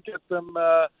if you can get them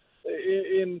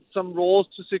in some roles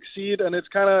to succeed. And it's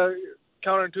kind of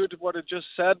counterintuitive what it just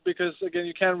said because, again,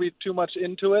 you can't read too much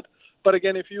into it. But,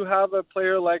 again, if you have a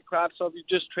player like Kravtsov you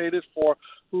just traded for,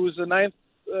 who's a 9th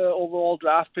overall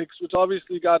draft picks, which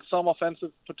obviously got some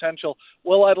offensive potential,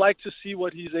 well, I'd like to see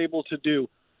what he's able to do.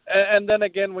 And then,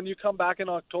 again, when you come back in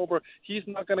October, he's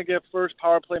not going to get first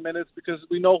power play minutes because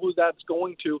we know who that's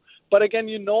going to. But, again,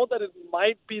 you know that it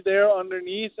might be there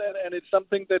underneath, and it's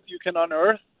something that you can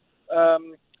unearth.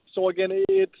 So, again,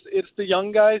 it's the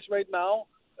young guys right now.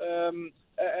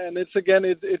 And it's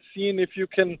seeing if you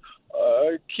can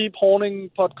keep honing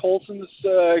Podkolzon's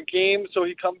game so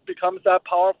he becomes that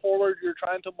power forward you're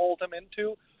trying to mold him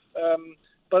into.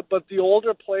 But the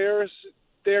older players,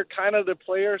 they're kind of the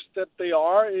players that they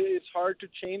are. It's hard to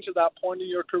change at that point in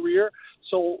your career.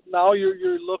 So now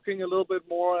you're looking a little bit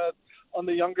more on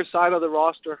the younger side of the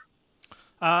roster.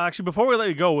 Actually, before we let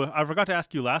you go, I forgot to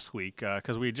ask you last week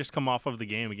because we had just come off of the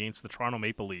game against the Toronto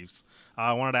Maple Leafs.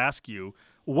 I wanted to ask you,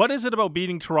 what is it about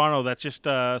beating Toronto that's just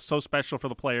so special for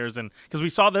the players? And because we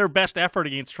saw their best effort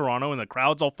against Toronto and the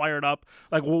crowd's all fired up.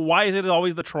 Like, why is it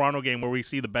always the Toronto game where we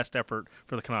see the best effort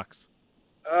for the Canucks?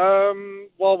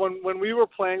 Well, when we were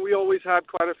playing, we always had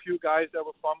quite a few guys that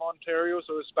were from Ontario,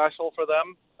 so it was special for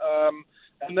them.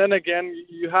 And then again,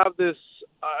 you have this,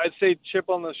 I'd say, chip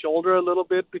on the shoulder a little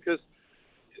bit because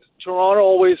Toronto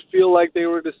always feel like they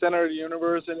were the center of the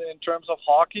universe in terms of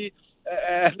hockey,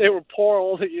 and they were poor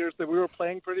all the years that we were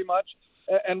playing pretty much,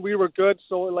 and we were good,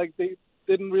 so like they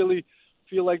didn't really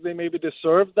feel like they maybe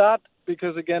deserved that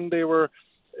because again they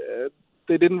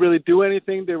didn't really do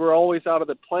anything. They were always out of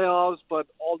the playoffs, but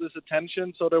all this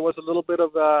attention, so there was a little bit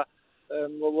of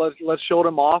well, let's show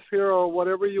them off here or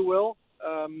whatever you will.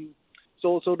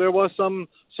 So there was some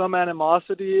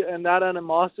animosity, and that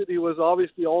animosity was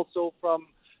obviously also from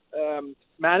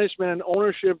management and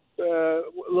ownership, a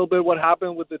little bit what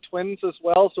happened with the Twins as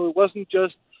well. So it wasn't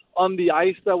just on the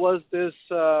ice that was this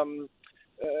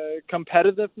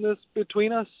competitiveness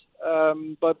between us.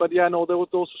 But yeah, no, those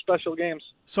were special games.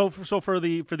 So for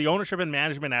the ownership and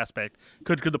management aspect,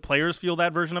 could the players feel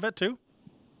that version of it too?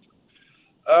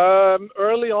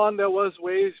 Early on, there was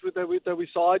ways that we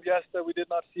saw it, yes, that we did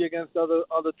not see against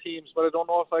other teams. But I don't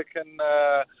know if I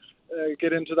can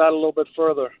get into that a little bit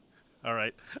further. All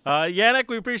right. Jannik,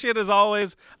 we appreciate it as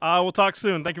always. We'll talk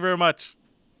soon. Thank you very much.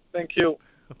 Thank you.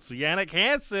 That's Jannik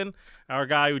Hansen, our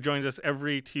guy who joins us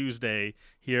every Tuesday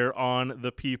here on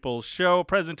The People's Show.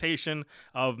 Presentation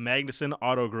of Magnuson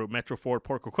Auto Group, Metro Ford,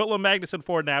 Port Coquitlam, Magnuson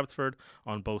Ford, and Abbotsford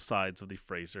on both sides of the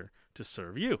Fraser to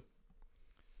serve you.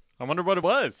 I wonder what it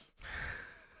was.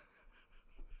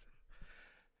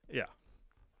 Yeah.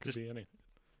 Could be anything.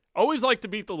 Always like to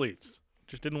beat the Leafs.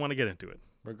 Just didn't want to get into it.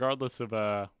 Regardless of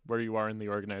where you are in the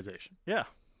organization. Yeah.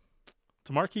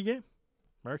 It's a marquee game.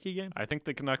 I think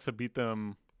the Canucks have beat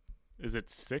them, is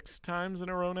it 6 times in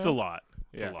a row now? It's a lot.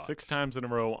 It's a lot. 6 times in a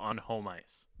row on home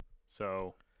ice.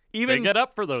 So they get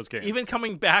up for those games. Even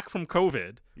coming back from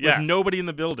COVID with nobody in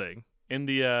the building. In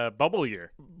the bubble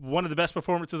year. One of the best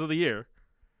performances of the year.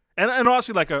 And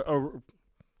honestly, like a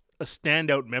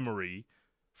standout memory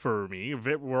for me.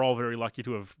 We're all very lucky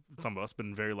to have, some of us,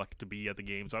 been very lucky to be at the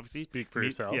games, obviously. Speak for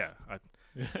yourself. Yeah.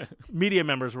 Media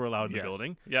members were allowed in the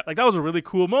building. Yeah. Like, that was a really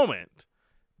cool moment,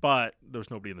 but there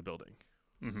was nobody in the building.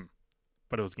 Mm-hmm.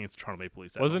 But it was against the Toronto Maple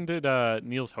Leafs. Wasn't it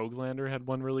Niels Höglander had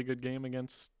one really good game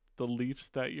against the Leafs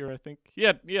that year, I think? He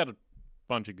had a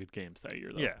bunch of good games that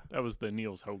year, though. Yeah. That was the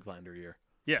Niels Höglander year.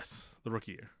 Yes, the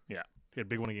rookie year. Yeah. He had a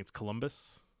big one against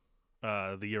Columbus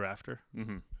the year after.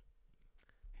 Mm-hmm.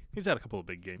 He's had a couple of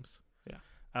big games.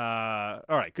 Yeah.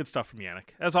 All right, good stuff from Jannik.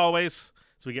 As always,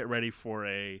 as we get ready for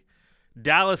a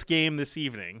Dallas game this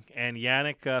evening, and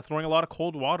Jannik throwing a lot of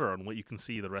cold water on what you can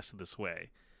see the rest of this way.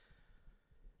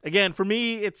 Again, for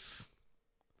me,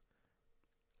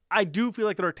 I do feel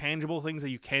like there are tangible things that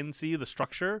you can see, the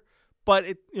structure, but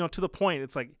to the point,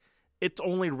 it's like it's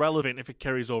only relevant if it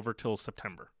carries over till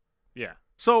September. Yeah.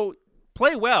 So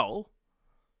play well,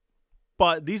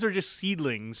 but these are just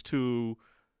seedlings to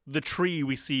the tree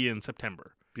we see in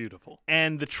September. Beautiful.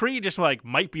 And the tree just like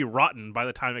might be rotten by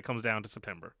the time it comes down to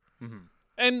September. Mm-hmm.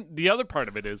 And the other part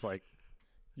of it is like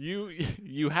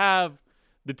you have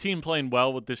the team playing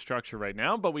well with this structure right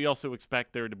now, but we also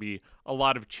expect there to be a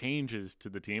lot of changes to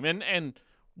the team. And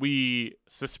we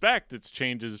suspect it's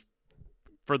changes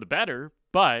for the better,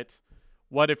 but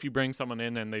what if you bring someone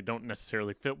in and they don't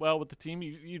necessarily fit well with the team?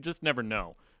 You just never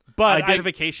know. But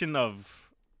identification of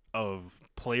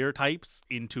player types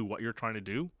into what you're trying to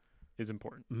do is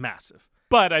important. Massive.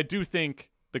 But I do think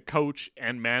the coach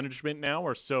and management now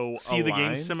are so see aligned. The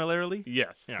game similarly.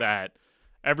 Yes, yeah. That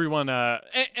everyone.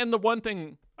 And the one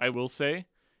thing I will say,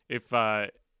 if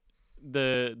the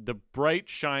bright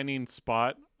shining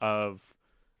spot of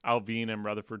Alvin and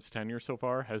Rutherford's tenure so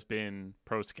far has been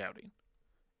pro scouting,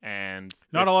 and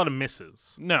not a lot of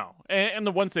misses. No, and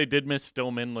the ones they did miss,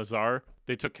 Stillman, Lazar,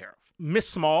 they took care of. Miss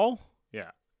small,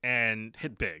 yeah, and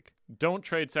hit big. Don't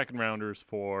trade second rounders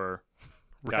for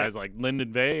guys like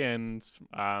Lyndon Vey and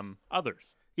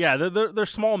others. Yeah, they're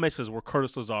small misses were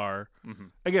Curtis Lazar. Mm-hmm.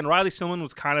 Again, Riley Stillman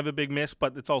was kind of a big miss,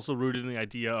 but it's also rooted in the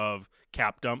idea of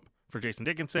cap dump for Jason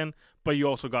Dickinson. But you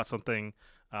also got something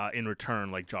in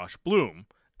return like Josh Bloom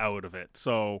out of it.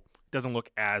 So it doesn't look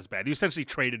as bad. You essentially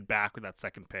traded back with that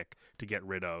second pick to get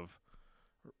rid of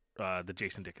the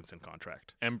Jason Dickinson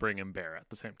contract. And bring in Bear at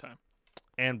the same time.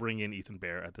 And bring in Ethan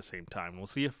Bear at the same time. We'll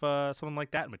see if something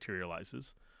like that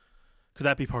materializes. Could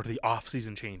that be part of the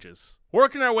off-season changes?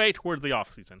 Working our way towards the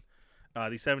off-season.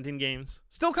 These 17 games,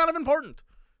 still kind of important.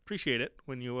 Appreciate it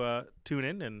when you tune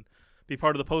in and be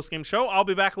part of the post-game show. I'll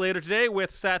be back later today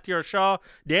with Satyar Shah,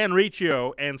 Dan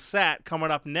Riccio, and Sat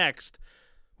coming up next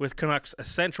with Canucks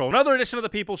Essential. Another edition of the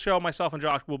People's Show. Myself and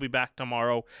Josh will be back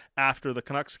tomorrow after the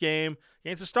Canucks game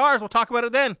against the Stars. We'll talk about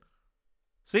it then.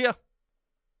 See ya.